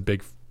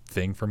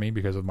thing for me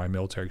because of my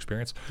military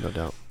experience. No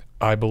doubt.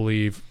 I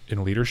believe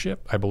in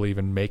leadership. I believe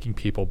in making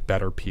people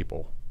better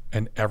people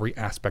in every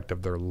aspect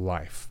of their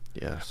life.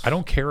 Yes. I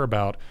don't care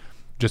about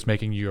just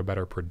making you a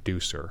better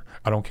producer.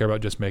 I don't care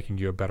about just making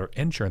you a better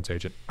insurance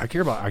agent. I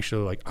care about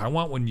actually, like, I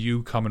want when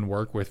you come and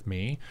work with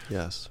me,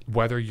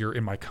 whether you're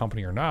in my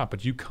company or not,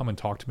 but you come and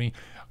talk to me,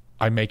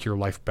 I make your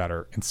life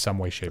better in some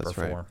way, shape, or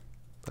form.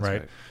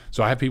 Right?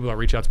 So I have people that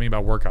reach out to me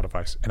about workout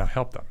advice, and I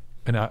help them.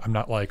 And I'm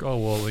not like, oh,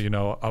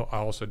 well, I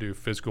also do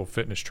physical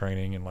fitness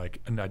training, and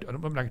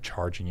I'm not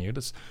charging you.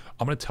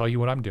 I'm going to tell you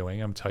what I'm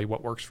doing. I'm going to tell you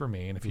what works for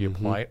me. And if you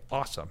apply it,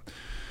 awesome.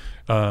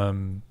 I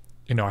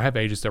have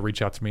agents that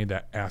reach out to me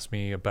that ask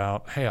me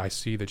about, hey, I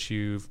see that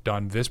you've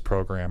done this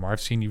program, or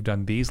I've seen you've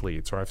done these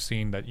leads, or I've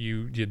seen that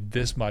you did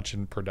this much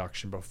in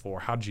production before.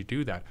 How did you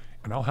do that?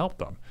 And I'll help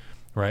them,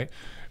 right?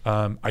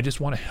 I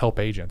just want to help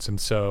agents. And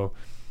so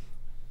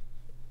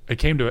it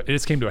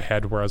just came to a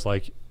head where I was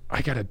like,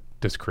 I got to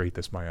just create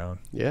this my own.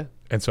 Yeah.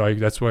 And so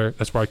that's where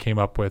I came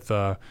up with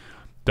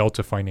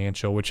Delta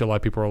Financial, which a lot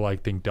of people are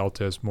like, think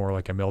Delta is more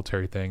like a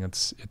military thing.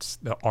 It's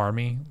the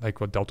Army, like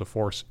with Delta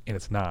Force, and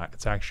it's not.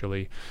 It's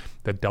actually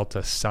the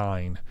Delta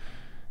sign,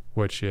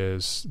 which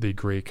is the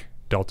Greek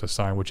Delta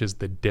sign, which is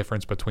the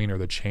difference between, or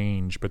the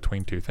change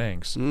between two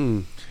things.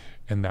 And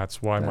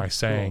that's why my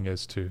saying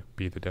is to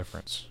be the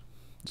difference.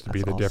 To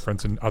be the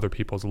difference in other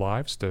people's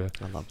lives. I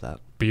love that.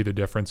 Be the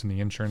difference in the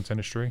insurance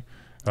industry.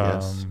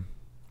 Yes.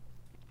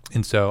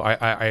 And so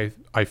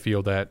I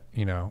feel that,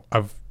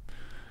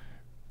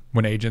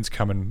 when agents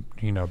come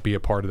and, be a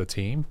part of the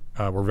team,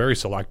 we're very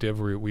selective.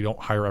 We don't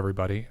hire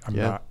everybody.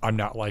 I'm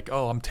not like,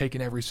 oh, I'm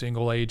taking every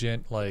single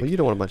agent. Like, well, you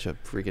don't want a bunch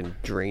of freaking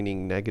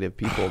draining negative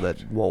people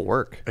that won't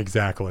work.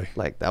 Exactly.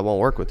 Like, that won't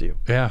work with you.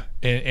 Yeah.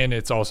 And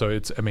it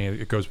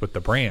goes with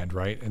the brand,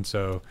 right? And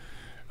so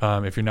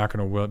if you're not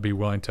going to be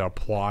willing to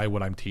apply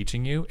what I'm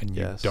teaching you, and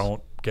you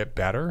don't get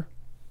better,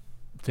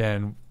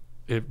 then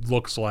it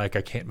looks like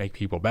I can't make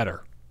people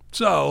better.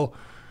 So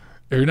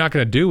If you're not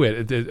going to do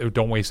it,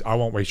 don't waste. I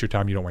won't waste your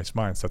time. You don't waste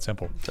mine. It's that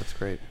simple. That's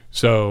great.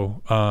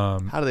 So,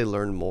 how do they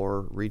learn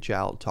more? Reach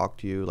out, talk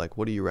to you. Like,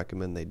 what do you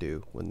recommend they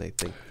do when they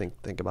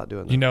think about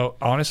doing that? You know,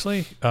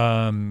 honestly,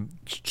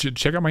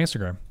 check out my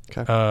Instagram.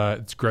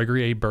 Okay. It's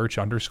Gregory A. Birch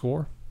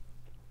 _.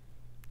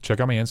 Check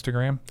out my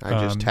Instagram. I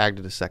just tagged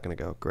it a second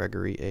ago.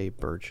 Gregory A.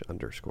 Birch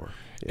 _. Yeah.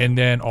 And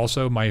then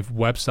also my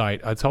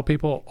website. I tell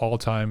people all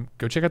the time,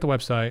 go check out the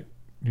website.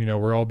 You know,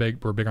 we're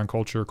big on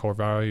culture, core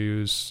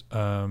values,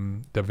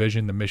 the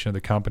vision, the mission of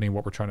the company,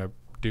 what we're trying to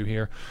do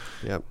here.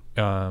 Yep.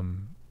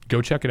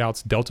 Go check it out.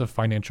 It's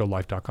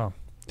deltafinanciallife.com.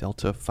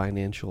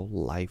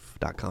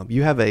 deltafinanciallife.com.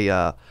 You have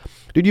a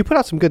dude, you put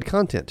out some good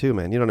content too,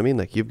 man. You know what I mean?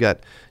 Like you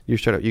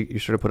sort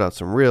of put out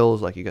some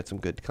reels, like you got some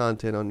good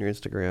content on your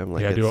Instagram.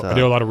 Like yeah, I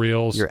do a lot of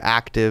reels. You're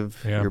active,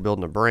 you're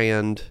building a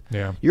brand.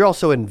 Yeah. You're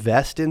also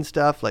invest in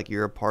stuff, like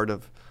you're a part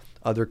of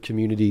other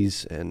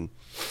communities and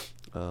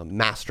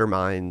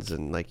masterminds,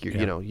 and like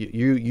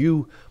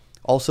you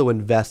also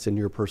invest in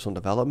your personal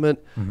development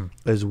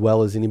as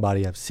well as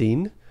anybody I've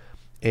seen.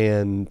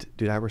 And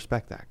dude, I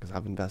respect that because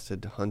I've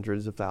invested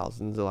hundreds of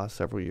thousands the last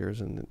several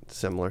years in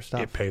similar stuff.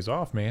 It pays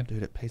off, man.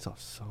 Dude, it pays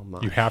off so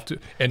much. You have to,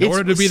 in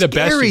order to be the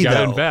best, you got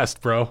to invest,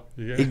 bro.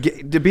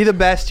 To be the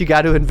best, you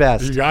got to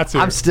invest. You got to.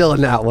 I'm still in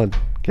that one.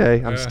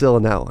 Okay, I'm still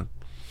in that one.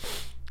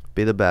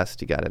 Be the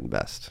best, you got to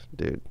invest,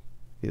 dude.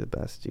 Be the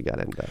best, you got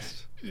to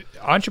invest.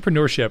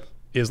 Entrepreneurship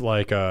is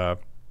like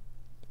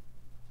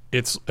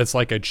it's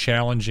like a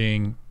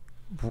challenging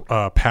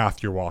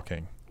path you're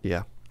walking.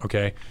 Yeah.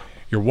 Okay.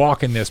 You're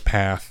walking this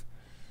path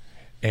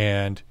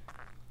and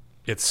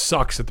it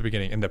sucks at the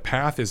beginning, and the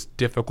path is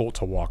difficult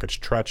to walk. It's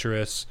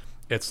treacherous.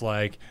 It's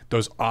like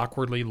those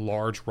awkwardly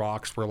large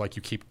rocks where like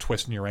you keep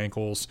twisting your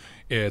ankles.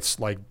 It's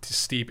like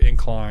steep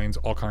inclines,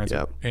 all kinds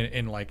of,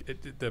 and like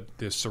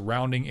the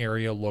surrounding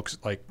area looks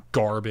like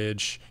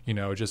garbage, you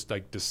know, just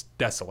like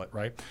desolate,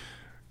 right?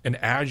 And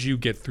as you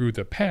get through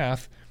the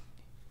path,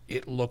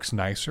 it looks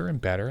nicer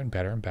and better and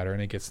better and better,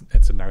 and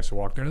it's a nicer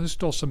walk there. And there's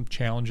still some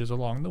challenges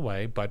along the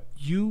way, but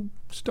you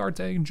start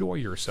to enjoy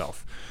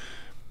yourself.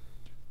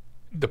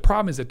 The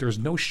problem is that there's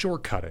no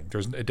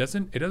shortcutting. It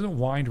doesn't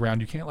wind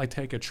around. You can't like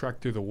take a trek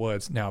through the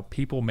woods. Now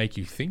people make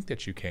you think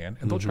that you can,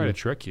 and they'll try to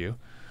trick you,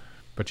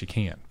 but you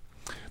can't.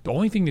 The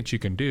only thing that you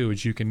can do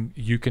is you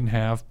can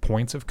have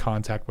points of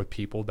contact with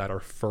people that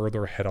are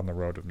further ahead on the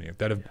road than you,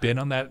 that have been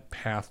on that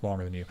path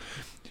longer than you,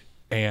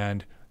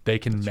 and they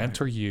can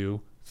mentor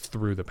you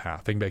through the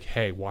path. They can be like,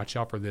 hey, watch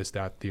out for this,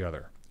 that, the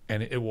other.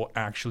 And it will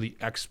actually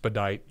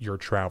expedite your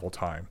travel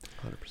time.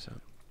 100%.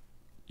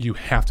 You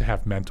have to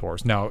have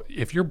mentors. Now,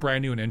 if you're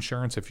brand new in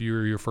insurance, if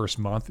you're your first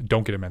month,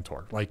 don't get a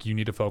mentor. Like, you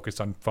need to focus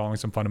on following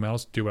some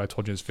fundamentals. Do what I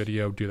told you in this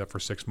video. Do that for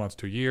 6 months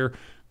to a year.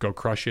 Go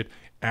crush it.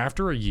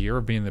 After a year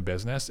of being in the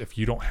business, if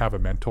you don't have a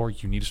mentor,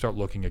 you need to start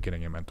looking at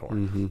getting a mentor.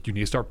 You need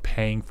to start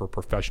paying for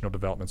professional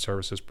development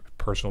services,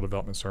 personal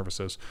development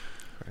services.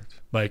 Correct.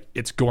 Like,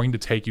 it's going to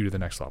take you to the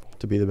next level.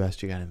 To be the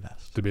best, you got to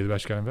invest. To be the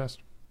best, you got to invest.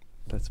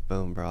 That's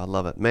boom, bro. I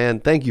love it. Man,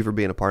 thank you for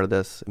being a part of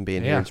this and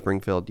being here in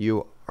Springfield.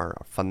 You are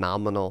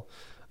phenomenal.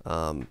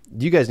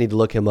 You guys need to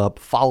look him up,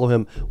 follow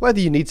him. Whether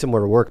you need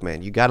somewhere to work,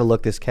 man, you got to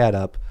look this cat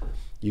up.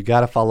 You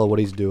got to follow what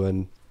he's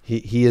doing.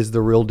 He is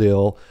the real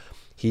deal.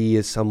 He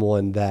is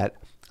someone that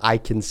I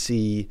can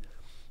see,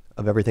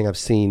 of everything I've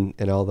seen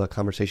and all the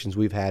conversations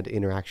we've had,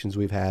 interactions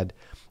we've had,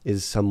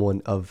 is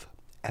someone of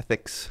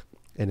ethics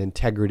and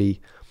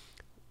integrity.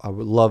 I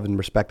would love and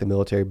respect the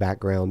military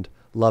background,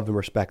 love and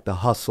respect the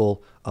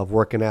hustle of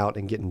working out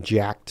and getting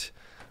jacked.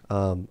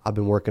 I've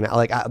been working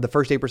out, the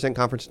first 8%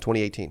 conference in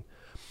 2018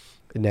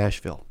 in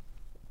Nashville.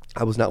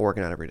 I was not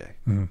working out every day.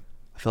 I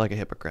feel like a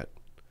hypocrite.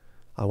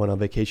 I went on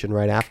vacation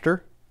right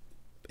after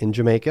in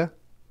Jamaica,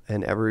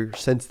 and ever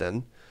since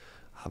then,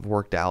 I've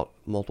worked out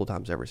multiple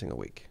times every single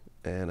week.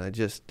 And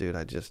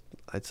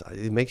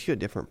it makes you a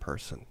different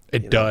person.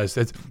 It does.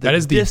 That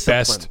is the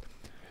best.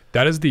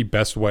 That is the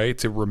best way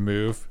to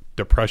remove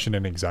depression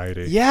and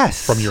anxiety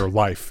from your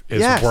life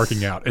is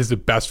working out. Is the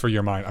best for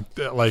your mind.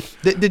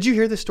 Did you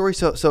hear this story?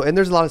 So and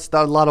there's a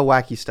lot of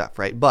wacky stuff,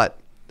 right? But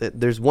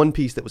there's one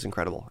piece that was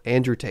incredible.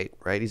 Andrew Tate,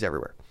 right? He's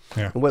everywhere.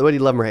 Yeah. And whether you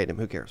love him or hate him,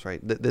 who cares,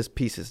 right? This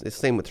piece is the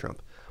same with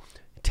Trump.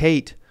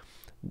 Tate,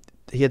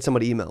 he had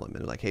somebody email him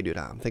and like, hey, dude,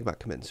 I'm thinking about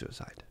committing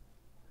suicide.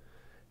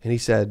 And he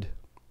said,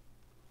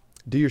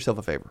 do yourself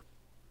a favor.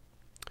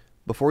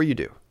 Before you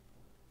do,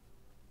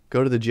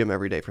 go to the gym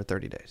every day for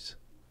 30 days.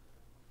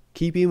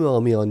 Keep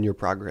emailing me on your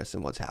progress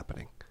and what's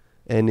happening.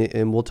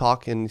 And we'll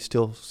talk and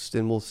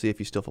we'll see if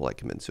you still feel like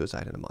committing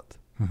suicide in a month.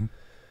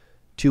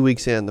 2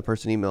 weeks in, the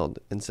person emailed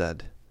and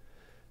said,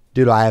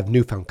 dude, I have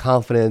newfound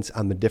confidence.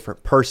 I'm a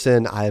different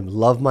person. I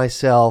love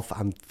myself.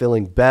 I'm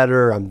feeling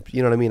better.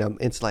 You know what I mean?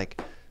 It's like,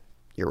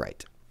 you're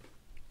right.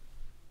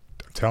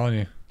 I'm telling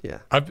you. Yeah.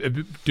 I've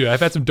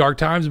had some dark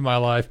times in my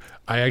life.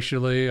 I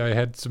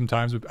had some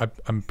times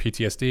I'm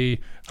PTSD.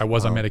 I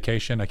was on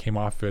medication. I came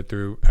off it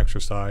through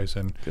exercise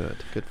and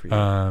good for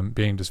you.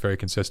 Being just very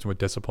consistent with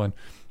discipline.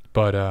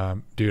 But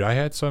dude, I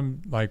had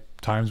some like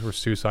times where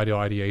suicidal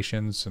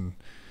ideations, and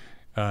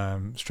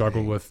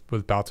struggled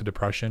with bouts of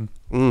depression.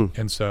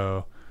 And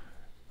so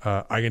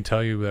I can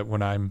tell you that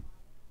when I'm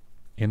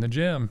in the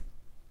gym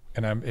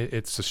and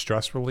it's a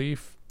stress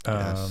relief.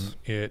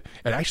 It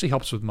actually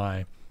helps with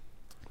my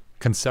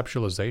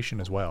conceptualization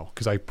as well,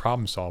 because I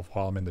problem solve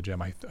while I'm in the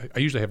gym. I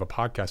usually have a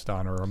podcast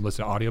on, or I'm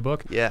listening to an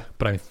audiobook. Yeah.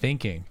 But I'm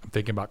thinking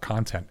about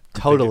content.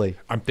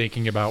 I'm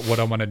thinking about what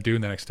I want to do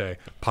the next day,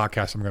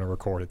 podcast I'm going to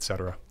record,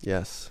 etc.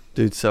 Yes,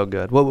 dude, so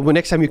good. Well,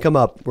 next time you come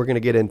up, we're going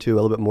to get into a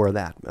little bit more of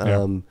that,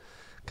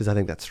 because I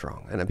think that's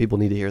strong, and people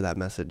need to hear that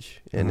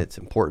message, and it's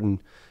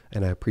important.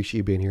 And I appreciate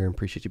you being here, and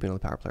appreciate you being on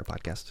the Power Player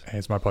Podcast. Hey,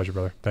 it's my pleasure,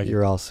 brother. Thank you.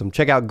 You're awesome.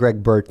 Check out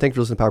Greg Burt. Thanks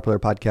for listening to Power Player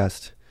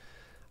Podcast.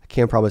 I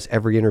can't promise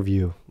every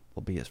interview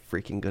will be as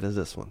freaking good as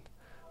this one.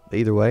 But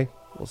either way,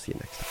 we'll see you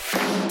next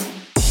time.